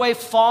different than the way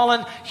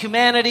fallen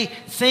humanity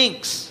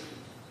thinks.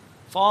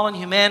 Fallen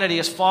humanity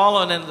has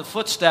fallen in the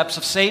footsteps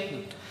of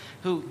Satan,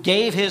 who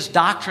gave his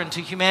doctrine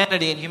to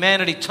humanity, and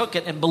humanity took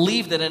it and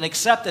believed it and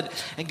accepted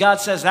it. And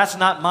God says, that's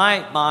not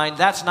my mind,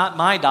 that's not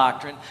my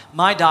doctrine.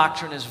 My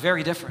doctrine is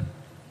very different.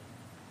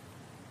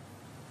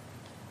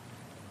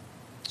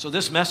 So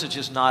this message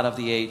is not of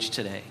the age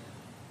today.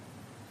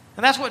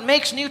 And that's what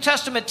makes New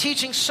Testament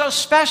teaching so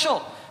special.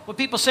 When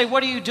people say,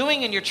 what are you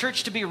doing in your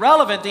church to be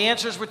relevant? The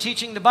answer is, we're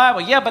teaching the Bible.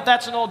 Yeah, but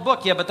that's an old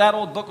book. Yeah, but that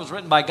old book was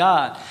written by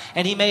God.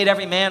 And He made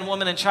every man,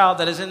 woman, and child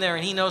that is in there,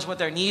 and He knows what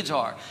their needs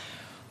are.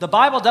 The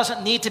Bible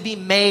doesn't need to be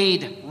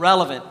made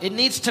relevant. It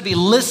needs to be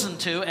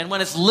listened to, and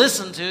when it's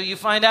listened to, you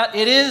find out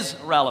it is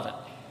relevant.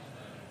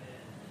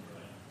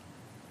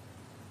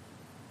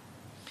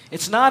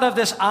 It's not of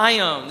this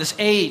aion, this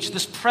age,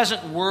 this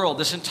present world,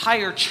 this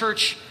entire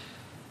church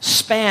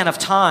span of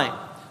time,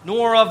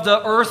 nor of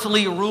the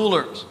earthly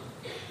rulers.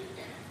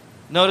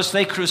 Notice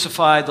they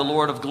crucified the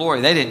Lord of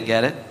glory. They didn't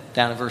get it,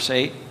 down in verse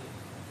 8.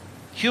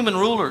 Human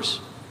rulers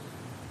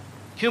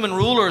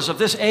of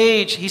this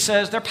age, he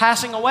says, they're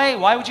passing away.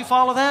 Why would you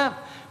follow them?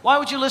 Why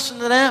would you listen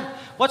to them?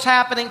 What's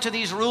happening to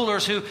these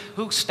rulers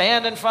who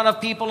stand in front of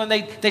people and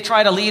they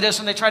try to lead us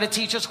and they try to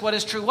teach us what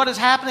is true? What is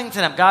happening to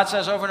them? God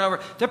says over and over,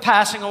 they're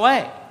passing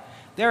away.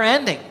 They're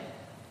ending.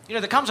 You know,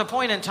 there comes a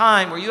point in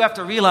time where you have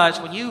to realize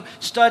when you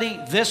study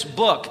this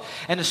book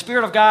and the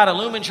Spirit of God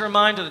illumines your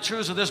mind to the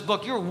truths of this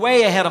book, you're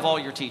way ahead of all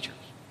your teachers.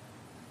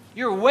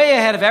 You're way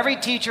ahead of every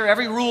teacher,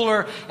 every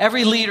ruler,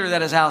 every leader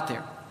that is out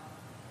there.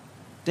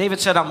 David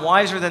said, I'm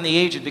wiser than the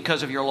aged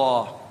because of your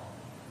law.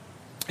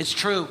 It's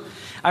true.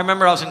 I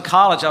remember I was in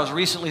college. I was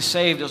recently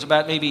saved. It was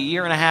about maybe a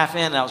year and a half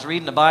in, and I was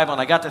reading the Bible,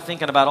 and I got to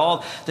thinking about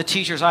all the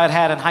teachers I had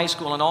had in high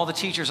school and all the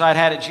teachers I'd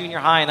had at junior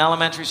high and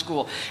elementary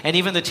school, and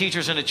even the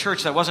teachers in the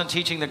church that wasn't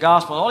teaching the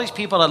gospel, and all these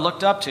people I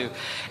looked up to.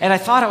 And I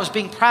thought I was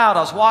being proud. I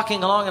was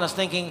walking along, and I was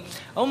thinking,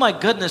 oh my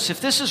goodness, if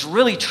this is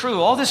really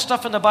true, all this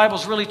stuff in the Bible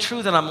is really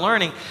true that I'm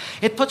learning,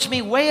 it puts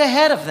me way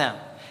ahead of them.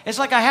 It's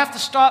like I have to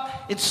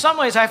stop, in some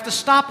ways I have to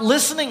stop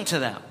listening to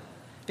them.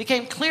 It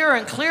became clearer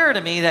and clearer to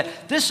me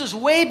that this is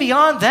way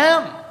beyond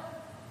them.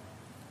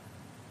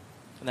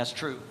 And that's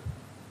true.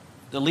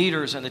 The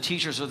leaders and the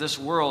teachers of this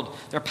world,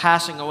 they're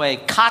passing away.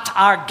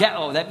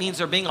 Katargeo, that means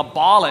they're being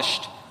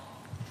abolished.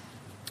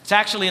 It's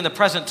actually in the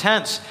present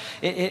tense.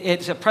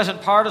 It's a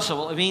present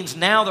participle. It means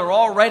now they're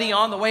already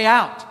on the way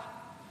out.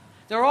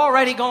 They're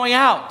already going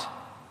out.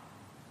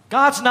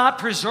 God's not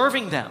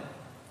preserving them.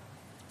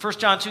 1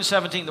 John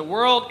 2:17, the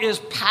world is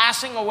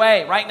passing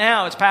away. Right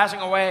now, it's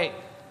passing away.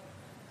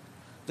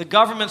 The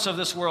governments of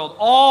this world,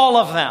 all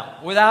of them,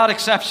 without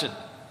exception,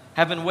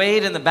 have been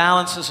weighed in the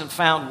balances and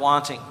found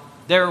wanting.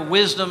 Their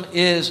wisdom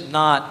is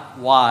not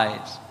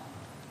wise.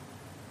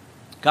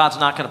 God's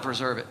not going to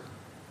preserve it.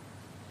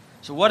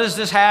 So what does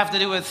this have to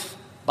do with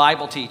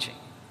Bible teaching?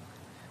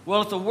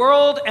 Well, if the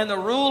world and the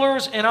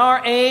rulers in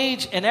our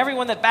age and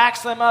everyone that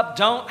backs them up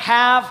don't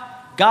have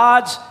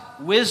God's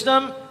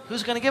wisdom,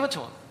 who's going to give it to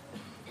them?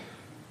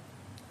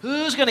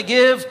 Who's going to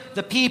give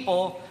the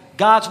people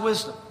God's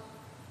wisdom?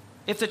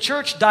 If the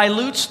church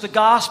dilutes the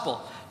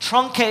gospel,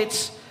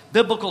 truncates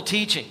biblical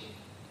teaching,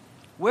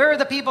 where are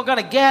the people going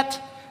to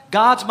get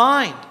God's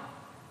mind?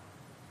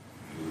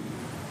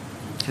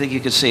 I think you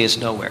could say it's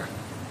nowhere.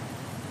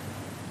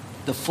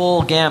 The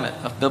full gamut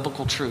of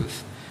biblical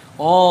truth,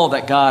 all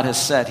that God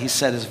has said, He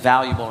said is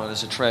valuable and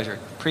is a treasure.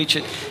 Preach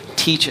it,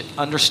 teach it,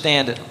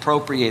 understand it,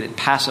 appropriate it,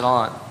 pass it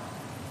on.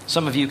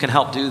 Some of you can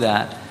help do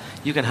that.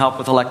 You can help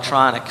with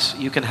electronics.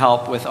 You can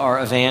help with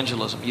our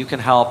evangelism. You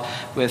can help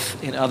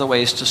with, in other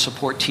ways, to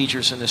support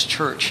teachers in this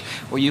church.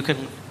 Or you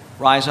can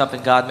rise up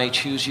and God may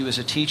choose you as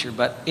a teacher.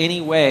 But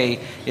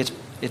anyway,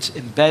 it's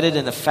embedded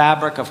in the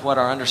fabric of what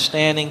our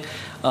understanding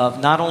of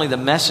not only the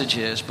message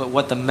is, but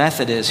what the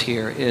method is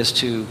here is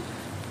to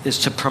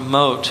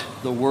promote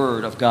the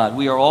Word of God.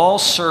 We are all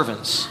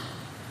servants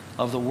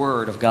of the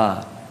Word of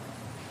God.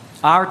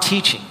 Our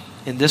teaching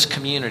in this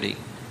community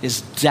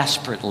is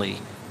desperately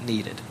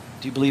needed.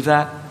 Do you believe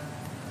that?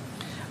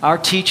 Our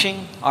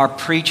teaching, our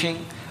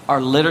preaching,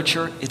 our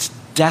literature, it's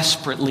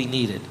desperately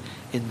needed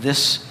in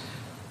this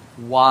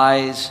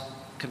wise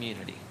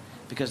community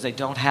because they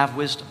don't have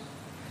wisdom.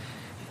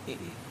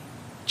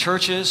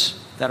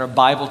 Churches that are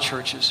Bible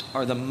churches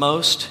are the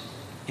most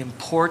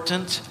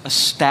important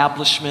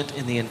establishment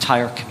in the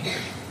entire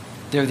community.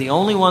 They're the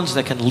only ones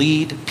that can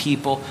lead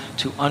people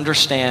to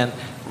understand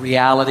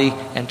reality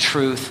and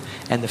truth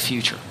and the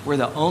future. We're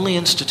the only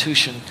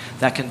institution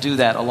that can do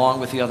that along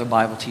with the other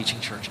Bible teaching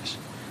churches.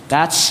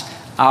 That's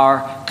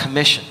our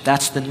commission.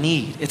 That's the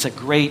need. It's a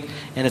great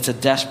and it's a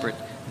desperate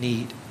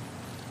need.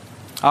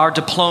 Our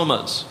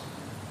diplomas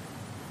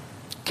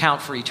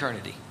count for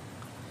eternity.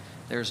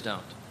 Theirs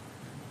don't.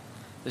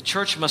 The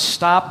church must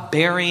stop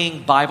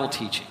burying Bible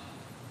teaching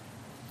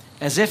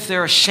as if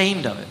they're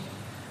ashamed of it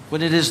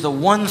when it is the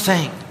one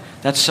thing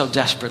that's so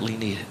desperately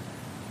needed.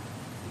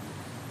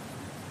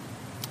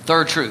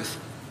 Third truth.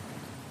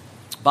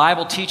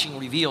 Bible teaching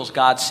reveals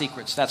God's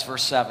secrets. That's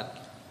verse 7.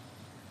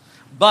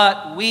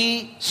 But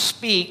we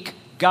speak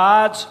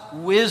God's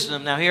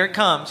wisdom. Now here it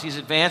comes. He's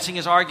advancing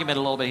his argument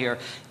a little bit here.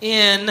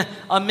 In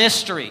a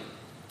mystery.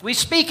 We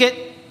speak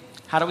it.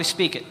 How do we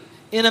speak it?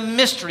 In a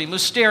mystery,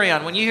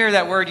 mysterion. When you hear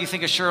that word, you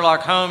think of Sherlock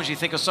Holmes, you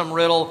think of some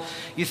riddle,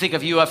 you think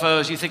of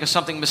UFOs, you think of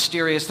something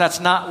mysterious. That's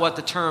not what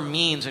the term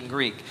means in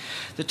Greek.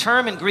 The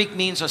term in Greek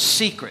means a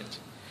secret.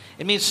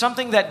 It means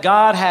something that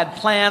God had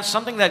planned,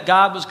 something that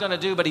God was going to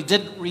do, but He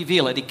didn't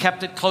reveal it. He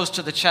kept it close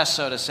to the chest,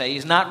 so to say.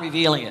 He's not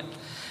revealing it.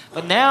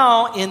 But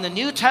now, in the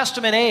New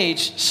Testament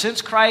age,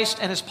 since Christ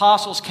and His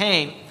apostles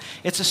came,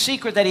 it's a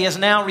secret that He has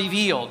now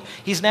revealed.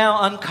 He's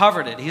now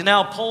uncovered it. He's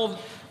now pulled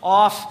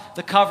off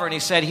the cover and He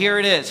said, here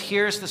it is.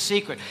 Here's the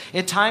secret.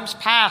 In times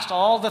past,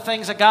 all the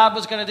things that God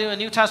was going to do in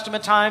New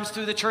Testament times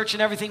through the church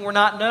and everything were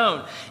not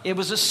known. It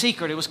was a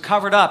secret. It was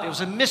covered up. It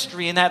was a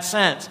mystery in that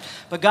sense.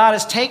 But God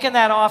has taken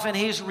that off and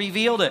He's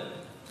revealed it.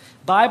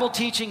 Bible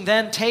teaching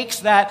then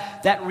takes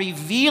that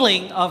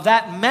revealing of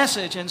that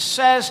message and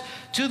says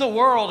to the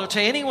world or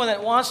to anyone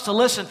that wants to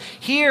listen,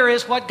 here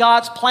is what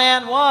God's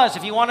plan was.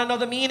 If you want to know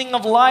the meaning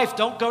of life,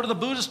 don't go to the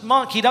Buddhist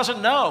monk. He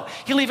doesn't know.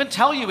 He'll even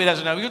tell you he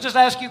doesn't know. He'll just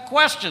ask you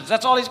questions.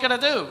 That's all he's going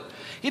to do.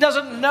 He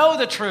doesn't know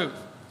the truth.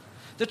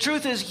 The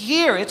truth is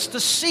here. It's the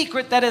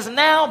secret that has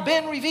now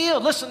been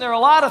revealed. Listen, there are a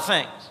lot of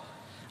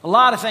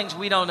things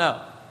we don't know.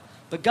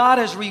 But God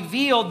has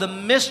revealed the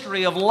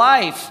mystery of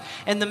life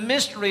and the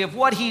mystery of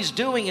what He's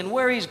doing and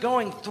where He's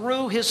going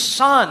through His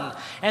Son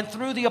and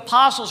through the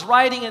apostles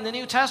writing in the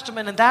New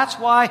Testament. And that's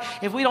why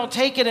if we don't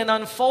take it and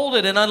unfold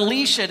it and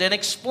unleash it and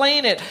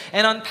explain it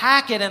and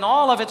unpack it in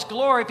all of its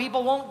glory,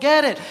 people won't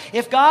get it.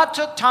 If God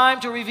took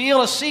time to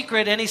reveal a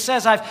secret and He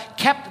says, I've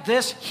kept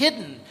this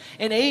hidden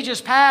in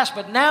ages past,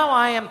 but now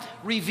I am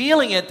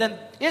revealing it, then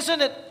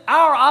isn't it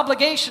our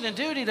obligation and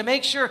duty to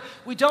make sure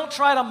we don't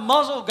try to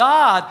muzzle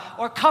God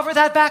or cover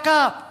that back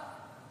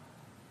up?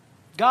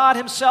 God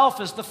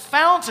Himself is the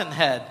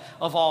fountainhead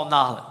of all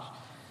knowledge.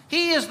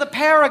 He is the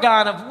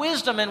paragon of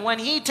wisdom, and when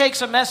He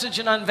takes a message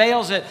and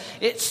unveils it,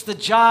 it's the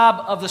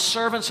job of the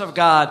servants of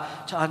God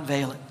to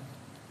unveil it.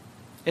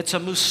 It's a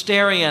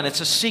mysterion.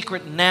 It's a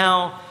secret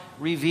now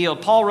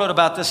revealed. Paul wrote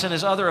about this in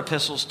his other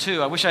epistles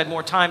too. I wish I had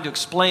more time to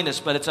explain this,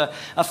 but it's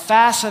a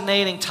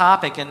fascinating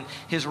topic in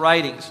his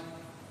writings.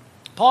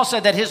 Paul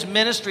said that his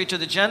ministry to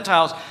the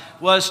Gentiles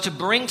was to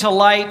bring to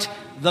light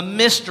the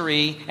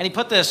mystery, and he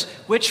put this,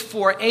 which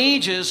for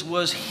ages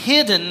was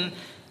hidden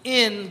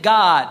in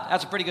God.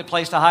 That's a pretty good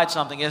place to hide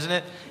something, isn't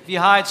it? If you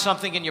hide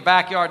something in your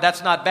backyard,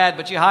 that's not bad,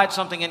 but you hide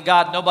something in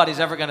God, nobody's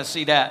ever going to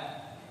see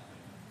that.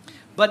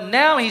 But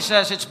now he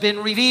says it's been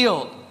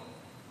revealed.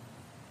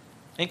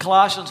 In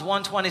Colossians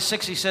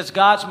 1:26, he says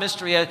God's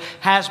mystery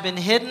has been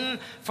hidden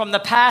from the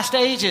past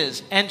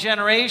ages and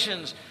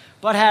generations,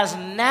 but has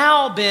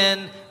now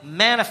been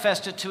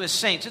manifested to His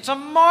saints. It's a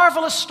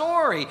marvelous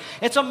story.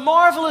 It's a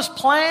marvelous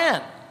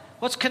plan.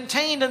 What's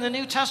contained in the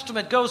New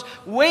Testament goes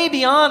way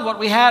beyond what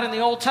we had in the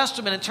Old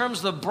Testament in terms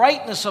of the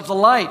brightness of the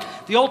light.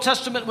 The Old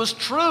Testament was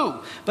true,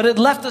 but it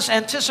left us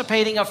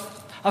anticipating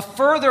a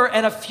further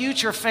and a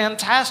future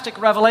fantastic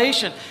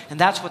revelation. And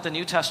that's what the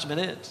New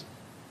Testament is.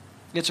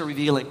 It's a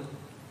revealing.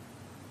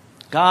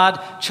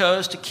 God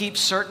chose to keep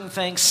certain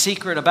things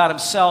secret about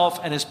Himself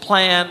and His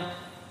plan,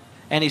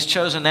 and He's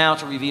chosen now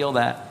to reveal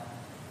that.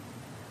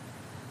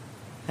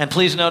 And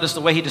please notice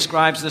the way He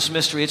describes this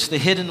mystery. It's the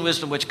hidden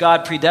wisdom which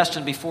God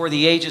predestined before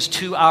the ages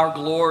to our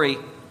glory.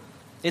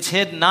 It's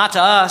hidden not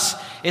to us.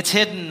 It's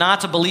hidden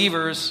not to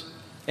believers.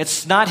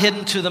 It's not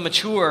hidden to the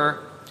mature,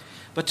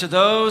 but to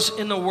those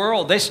in the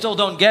world. They still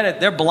don't get it.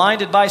 They're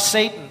blinded by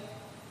Satan.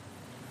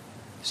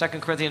 2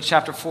 Corinthians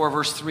chapter 4,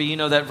 verse 3, you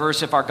know that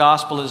verse, if our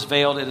gospel is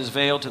veiled, it is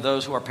veiled to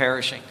those who are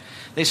perishing.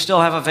 They still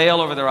have a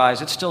veil over their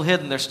eyes. It's still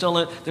hidden. They're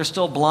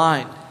still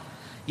blind.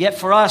 Yet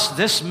for us,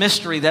 this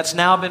mystery that's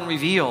now been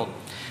revealed,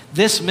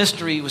 this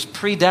mystery was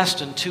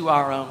predestined to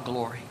our own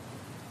glory.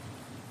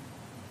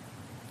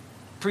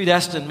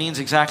 Predestined means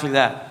exactly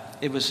that.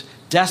 It was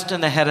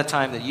destined ahead of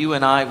time that you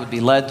and I would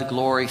be led to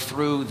glory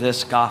through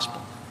this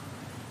gospel.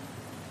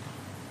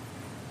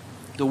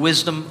 The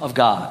wisdom of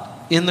God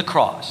in the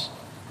cross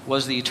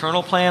was the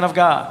eternal plan of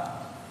God,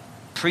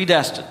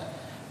 predestined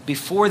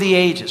before the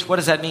ages. What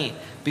does that mean?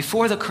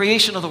 Before the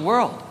creation of the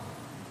world,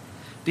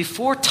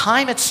 before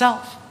time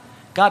itself,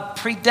 God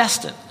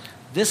predestined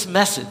this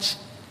message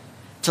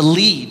to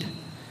lead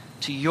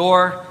to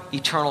your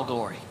eternal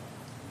glory.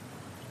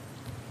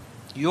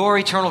 Your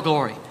eternal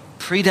glory,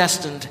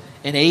 predestined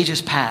in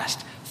ages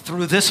past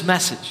through this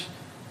message.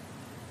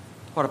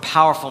 What a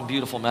powerful and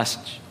beautiful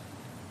message.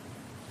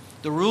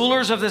 The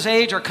rulers of this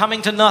age are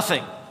coming to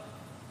nothing.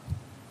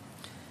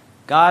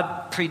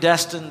 God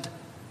predestined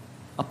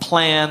a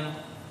plan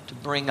to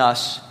bring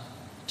us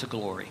to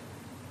glory.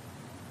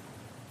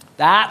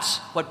 That's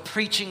what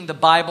preaching the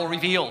Bible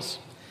reveals.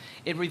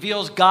 It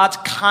reveals God's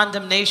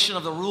condemnation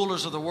of the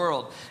rulers of the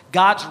world,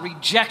 God's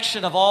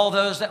rejection of all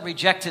those that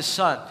reject His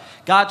Son,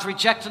 God's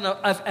rejection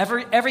of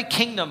every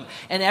kingdom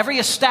and every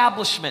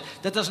establishment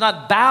that does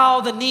not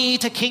bow the knee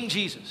to King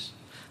Jesus.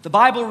 The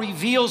Bible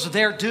reveals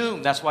their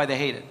doom. That's why they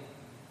hate it.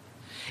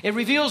 It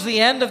reveals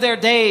the end of their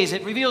days.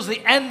 It reveals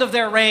the end of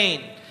their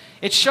reign.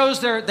 It shows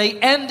they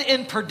end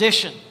in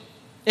perdition.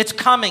 It's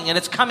coming, and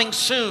it's coming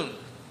soon.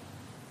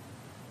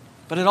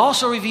 But it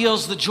also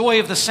reveals the joy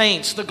of the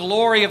saints, the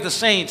glory of the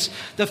saints,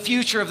 the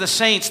future of the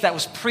saints that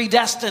was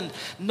predestined.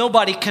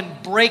 Nobody can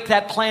break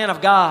that plan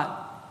of God.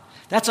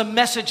 That's a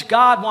message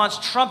God wants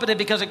trumpeted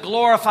because it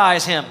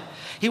glorifies Him.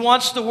 He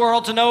wants the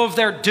world to know of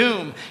their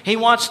doom. He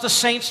wants the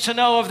saints to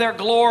know of their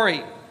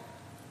glory.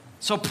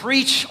 So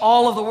preach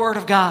all of the Word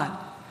of God.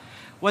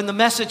 When the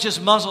message is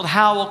muzzled,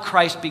 how will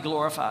Christ be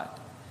glorified?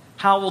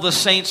 How will the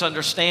saints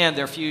understand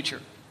their future?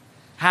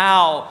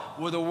 How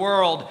will the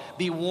world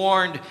be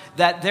warned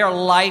that their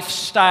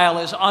lifestyle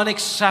is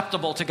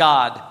unacceptable to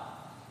God?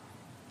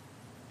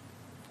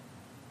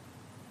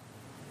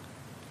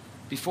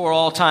 Before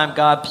all time,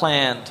 God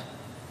planned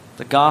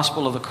the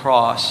gospel of the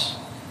cross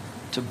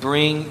to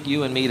bring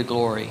you and me to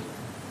glory.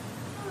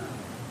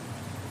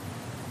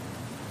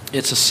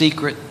 It's a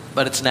secret,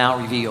 but it's now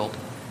revealed,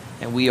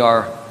 and we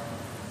are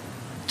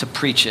to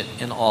preach it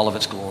in all of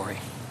its glory.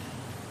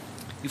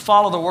 You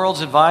follow the world's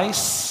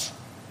advice,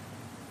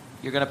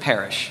 you're going to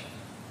perish.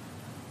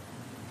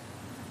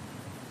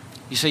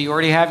 You say you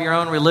already have your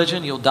own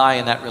religion, you'll die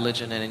in that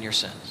religion and in your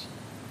sins.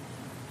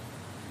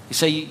 You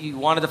say you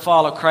wanted to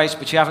follow Christ,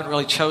 but you haven't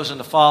really chosen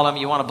to follow him.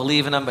 You want to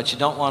believe in him, but you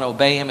don't want to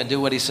obey him and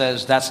do what he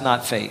says. That's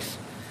not faith.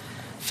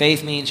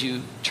 Faith means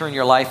you turn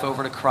your life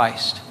over to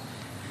Christ.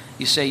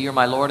 You say, you're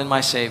my Lord and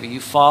my Savior. You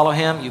follow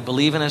him. You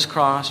believe in his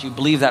cross. You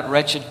believe that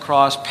wretched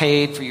cross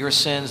paid for your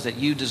sins, that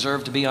you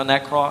deserve to be on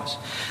that cross,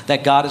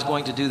 that God is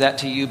going to do that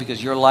to you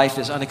because your life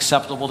is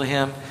unacceptable to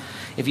him.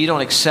 If you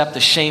don't accept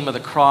the shame of the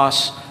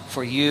cross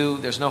for you,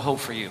 there's no hope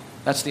for you.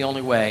 That's the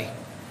only way.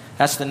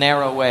 That's the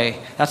narrow way.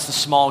 That's the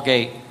small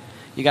gate.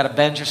 You got to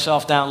bend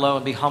yourself down low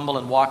and be humble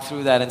and walk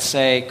through that and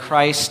say,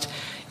 Christ,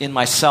 in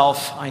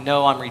myself, I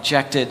know I'm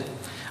rejected.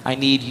 I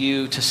need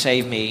you to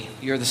save me.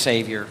 You're the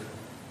Savior.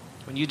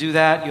 When you do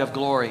that, you have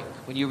glory.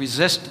 When you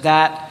resist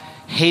that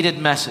hated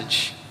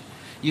message,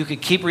 you can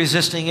keep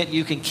resisting it.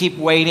 You can keep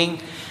waiting.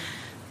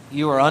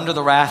 You are under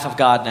the wrath of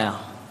God now.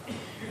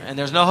 And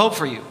there's no hope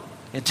for you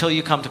until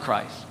you come to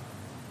Christ.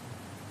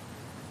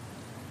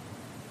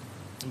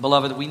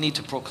 Beloved, we need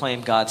to proclaim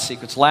God's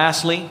secrets.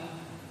 Lastly,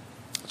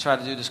 I'll try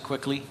to do this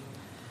quickly.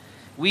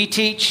 We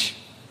teach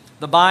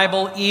the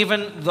Bible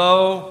even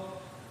though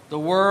the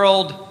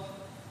world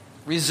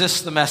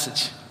resists the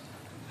message.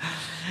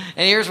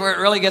 And here's where it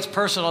really gets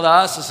personal to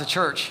us as a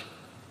church.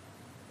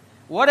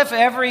 What if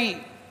every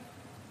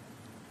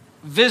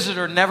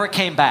visitor never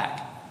came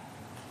back?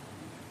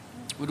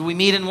 Would we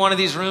meet in one of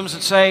these rooms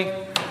and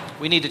say,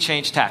 we need to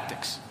change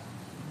tactics?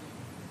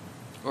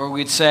 Or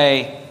we'd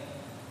say,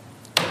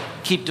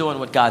 keep doing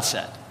what God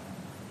said.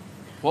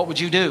 What would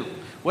you do?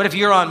 What if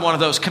you're on one of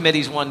those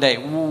committees one day?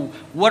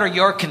 What are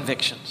your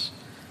convictions?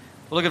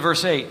 Well, look at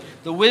verse 8.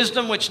 The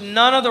wisdom which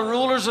none of the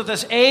rulers of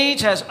this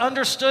age has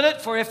understood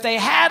it, for if they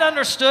had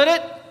understood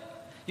it,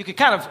 you could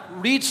kind of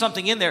read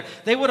something in there.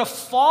 They would have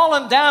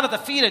fallen down at the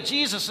feet of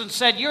Jesus and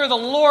said, you're the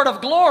Lord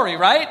of glory,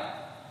 right?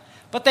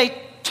 But they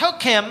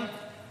took him,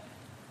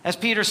 as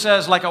Peter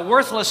says, like a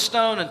worthless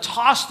stone and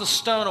tossed the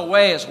stone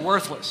away as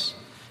worthless.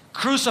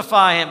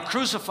 Crucify him,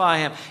 crucify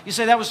him. You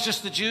say that was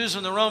just the Jews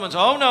and the Romans.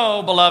 Oh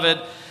no, beloved.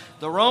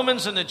 The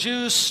Romans and the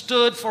Jews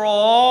stood for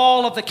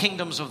all of the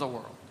kingdoms of the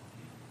world.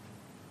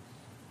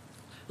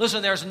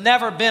 Listen, there's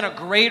never been a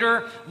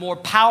greater, more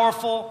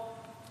powerful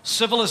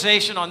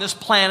civilization on this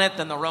planet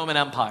than the Roman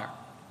Empire.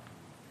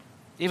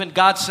 Even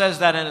God says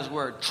that in his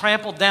word.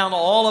 Trampled down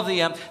all of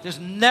the there's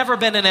never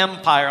been an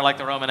empire like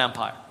the Roman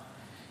Empire.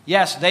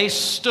 Yes, they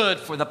stood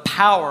for the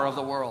power of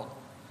the world.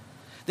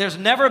 There's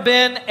never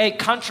been a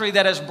country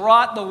that has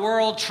brought the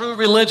world true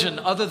religion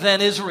other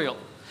than Israel.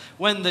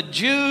 When the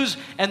Jews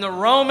and the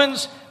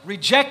Romans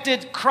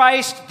rejected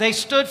Christ, they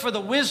stood for the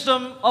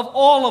wisdom of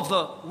all of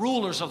the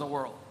rulers of the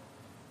world.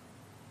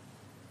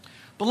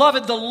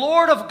 Beloved, the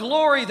Lord of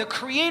glory, the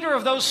creator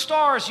of those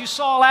stars you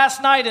saw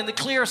last night in the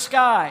clear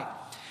sky,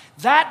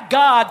 that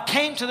God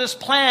came to this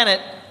planet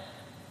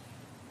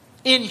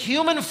in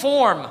human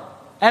form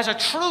as a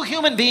true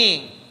human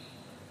being.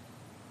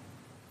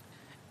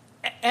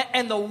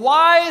 And the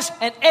wise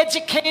and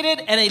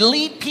educated and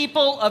elite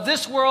people of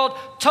this world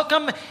took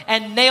him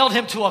and nailed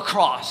him to a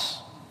cross.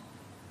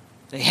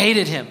 They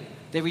hated him.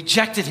 They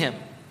rejected him.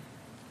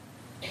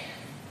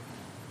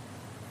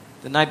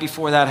 The night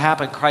before that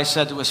happened, Christ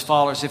said to his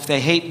followers, if they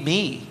hate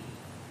me,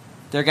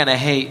 they're going to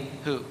hate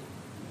who?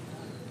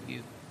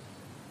 You.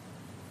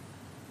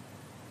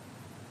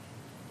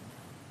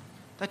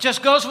 That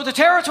just goes with the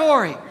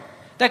territory.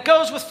 That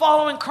goes with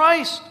following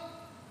Christ.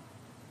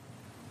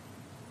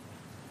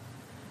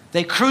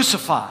 They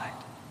crucified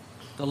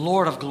the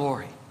Lord of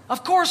glory.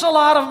 Of course, a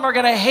lot of them are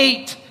going to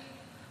hate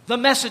the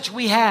message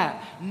we have.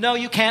 No,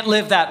 you can't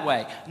live that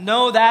way.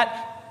 No,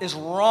 that is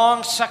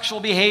wrong sexual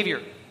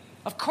behavior.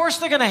 Of course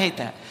they're going to hate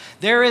that.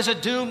 There is a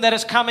doom that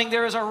is coming.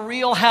 There is a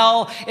real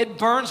hell. It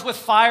burns with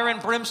fire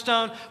and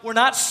brimstone. We're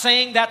not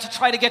saying that to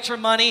try to get your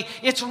money.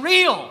 It's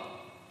real.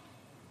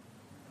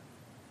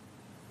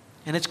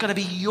 And it's going to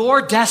be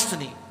your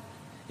destiny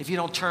if you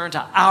don't turn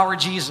to our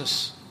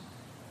Jesus.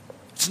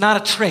 It's not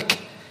a trick.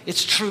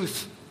 It's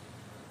truth.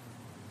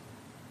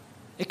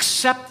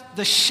 Accept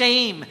the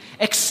shame.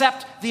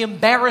 Accept the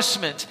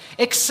embarrassment.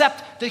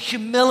 Accept the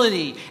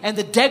humility and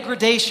the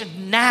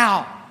degradation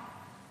now.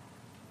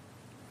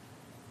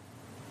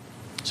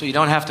 So you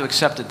don't have to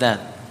accept it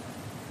then.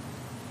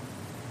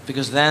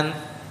 Because then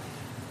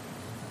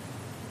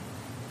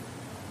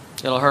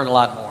it'll hurt a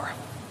lot more.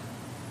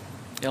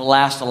 It'll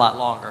last a lot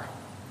longer.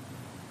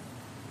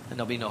 And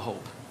there'll be no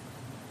hope.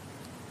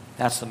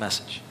 That's the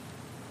message.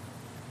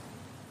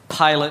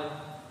 Pilate,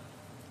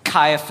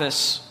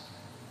 Caiaphas,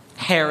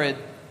 Herod,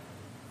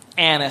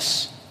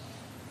 Annas,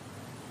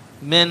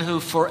 men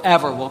who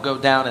forever will go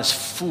down as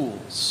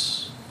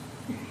fools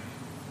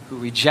who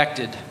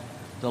rejected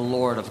the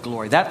Lord of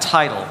glory. That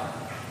title,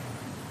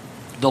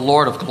 the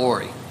Lord of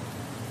glory,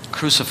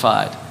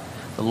 crucified,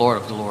 the Lord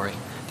of glory.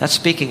 That's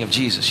speaking of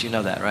Jesus. You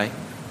know that, right?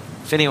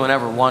 If anyone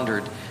ever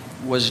wondered,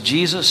 was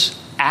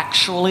Jesus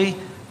actually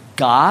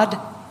God?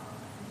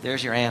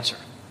 There's your answer.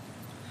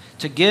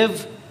 To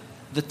give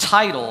the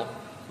title,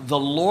 the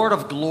Lord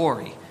of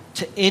glory,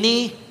 to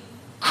any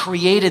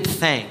created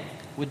thing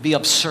would be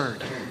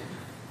absurd.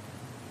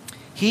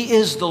 He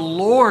is the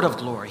Lord of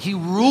glory. He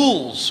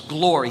rules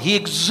glory. He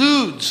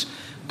exudes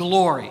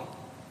glory.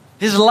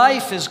 His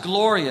life is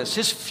glorious.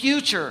 His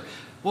future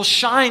will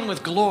shine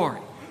with glory.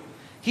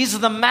 He's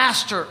the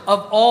master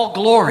of all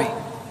glory.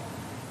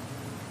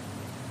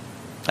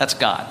 That's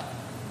God.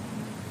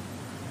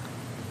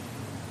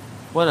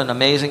 What an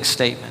amazing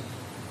statement.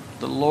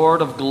 The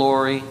Lord of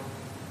glory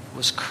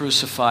was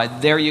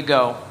crucified. There you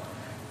go.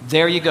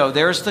 There you go.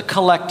 There's the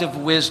collective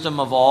wisdom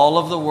of all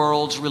of the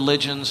world's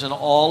religions and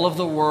all of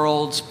the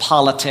world's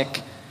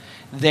politic.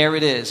 There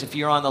it is. If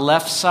you're on the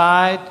left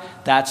side,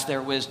 that's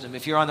their wisdom.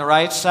 If you're on the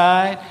right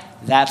side,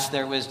 that's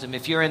their wisdom.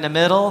 If you're in the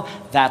middle,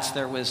 that's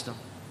their wisdom.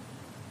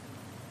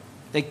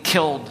 They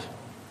killed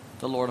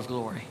the Lord of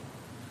glory.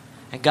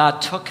 And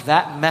God took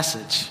that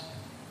message,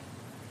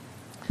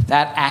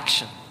 that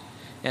action,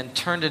 and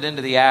turned it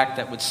into the act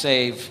that would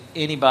save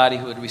anybody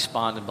who would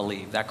respond and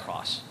believe, that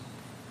cross.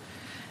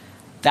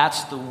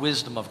 That's the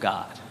wisdom of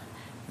God.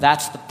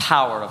 That's the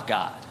power of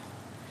God.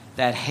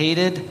 That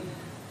hated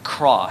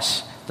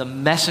cross, the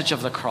message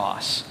of the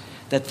cross,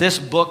 that this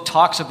book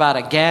talks about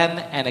again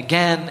and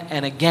again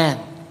and again.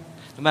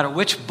 No matter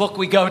which book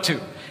we go to,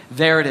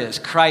 there it is.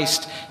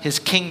 Christ, his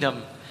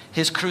kingdom,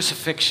 his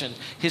crucifixion,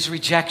 his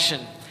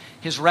rejection,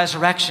 his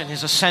resurrection,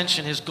 his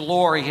ascension, his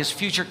glory, his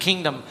future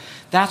kingdom.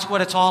 That's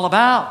what it's all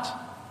about.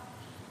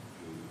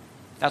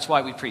 That's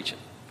why we preach it.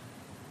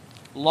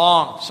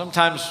 Long,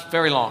 sometimes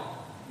very long.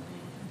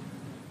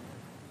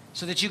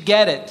 So that you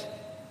get it.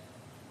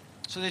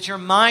 So that your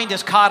mind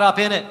is caught up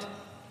in it.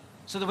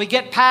 So that we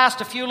get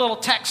past a few little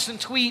texts and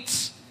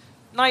tweets,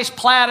 nice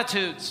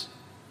platitudes,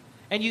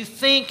 and you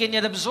think and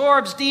it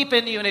absorbs deep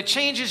into you and it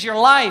changes your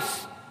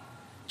life,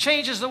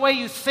 changes the way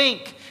you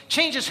think,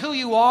 changes who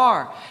you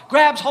are,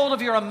 grabs hold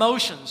of your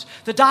emotions.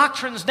 The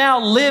doctrines now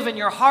live in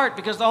your heart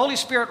because the Holy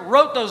Spirit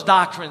wrote those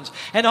doctrines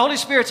and the Holy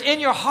Spirit's in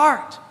your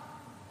heart.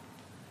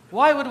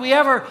 Why would we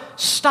ever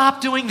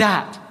stop doing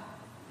that?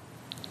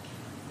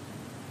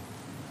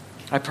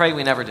 I pray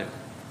we never do.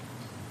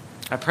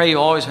 I pray you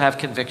always have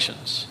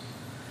convictions.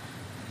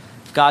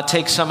 If God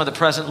takes some of the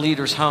present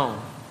leaders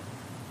home,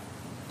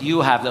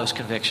 you have those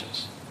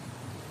convictions.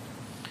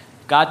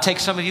 If God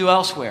takes some of you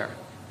elsewhere,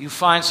 you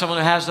find someone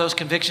who has those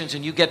convictions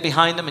and you get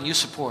behind them and you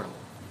support them.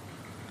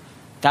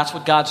 That's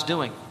what God's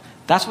doing.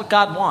 That's what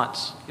God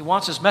wants. He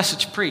wants his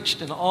message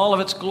preached in all of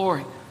its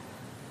glory.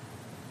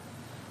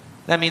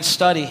 That means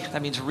study.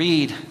 That means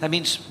read. That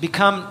means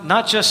become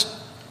not just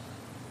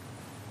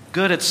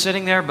good at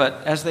sitting there,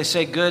 but as they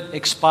say, good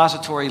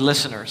expository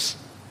listeners.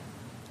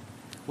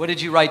 What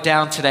did you write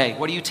down today?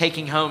 What are you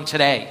taking home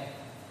today?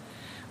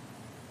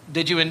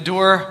 Did you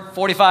endure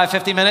 45,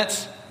 50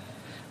 minutes?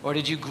 Or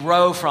did you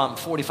grow from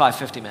 45,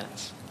 50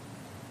 minutes?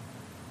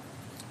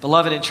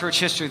 Beloved, in church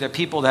history, there are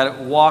people that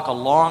walk a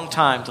long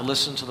time to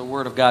listen to the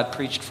Word of God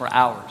preached for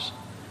hours.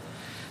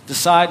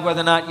 Decide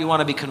whether or not you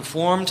want to be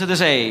conformed to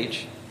this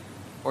age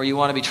or you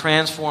want to be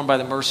transformed by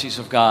the mercies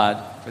of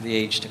God for the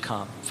age to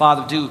come.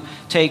 Father, do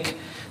take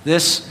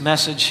this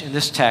message in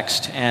this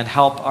text and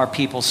help our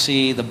people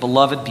see the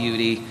beloved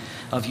beauty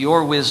of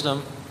your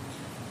wisdom,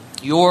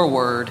 your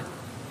word,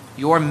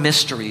 your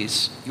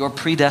mysteries, your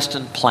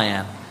predestined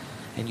plan,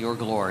 and your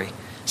glory.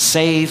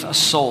 Save a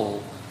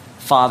soul,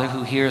 Father,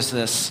 who hears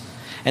this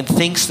and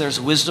thinks there's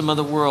wisdom of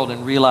the world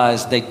and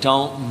realize they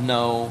don't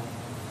know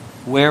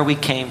where we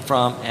came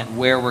from and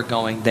where we're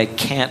going. They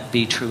can't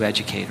be true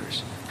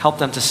educators. Help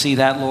them to see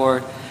that,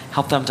 Lord.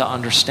 Help them to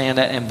understand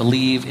it and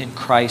believe in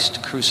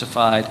Christ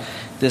crucified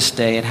this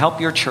day. And help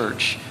your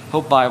church,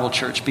 Hope Bible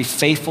Church, be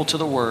faithful to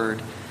the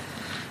Word,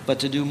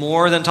 but to do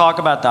more than talk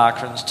about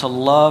doctrines, to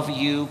love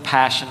you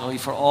passionately,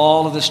 for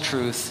all of this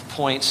truth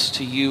points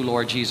to you,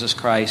 Lord Jesus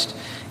Christ.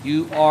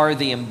 You are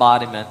the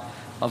embodiment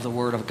of the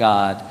Word of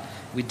God.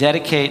 We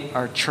dedicate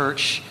our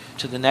church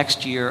to the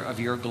next year of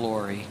your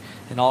glory.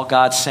 And all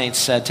God's saints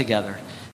said together,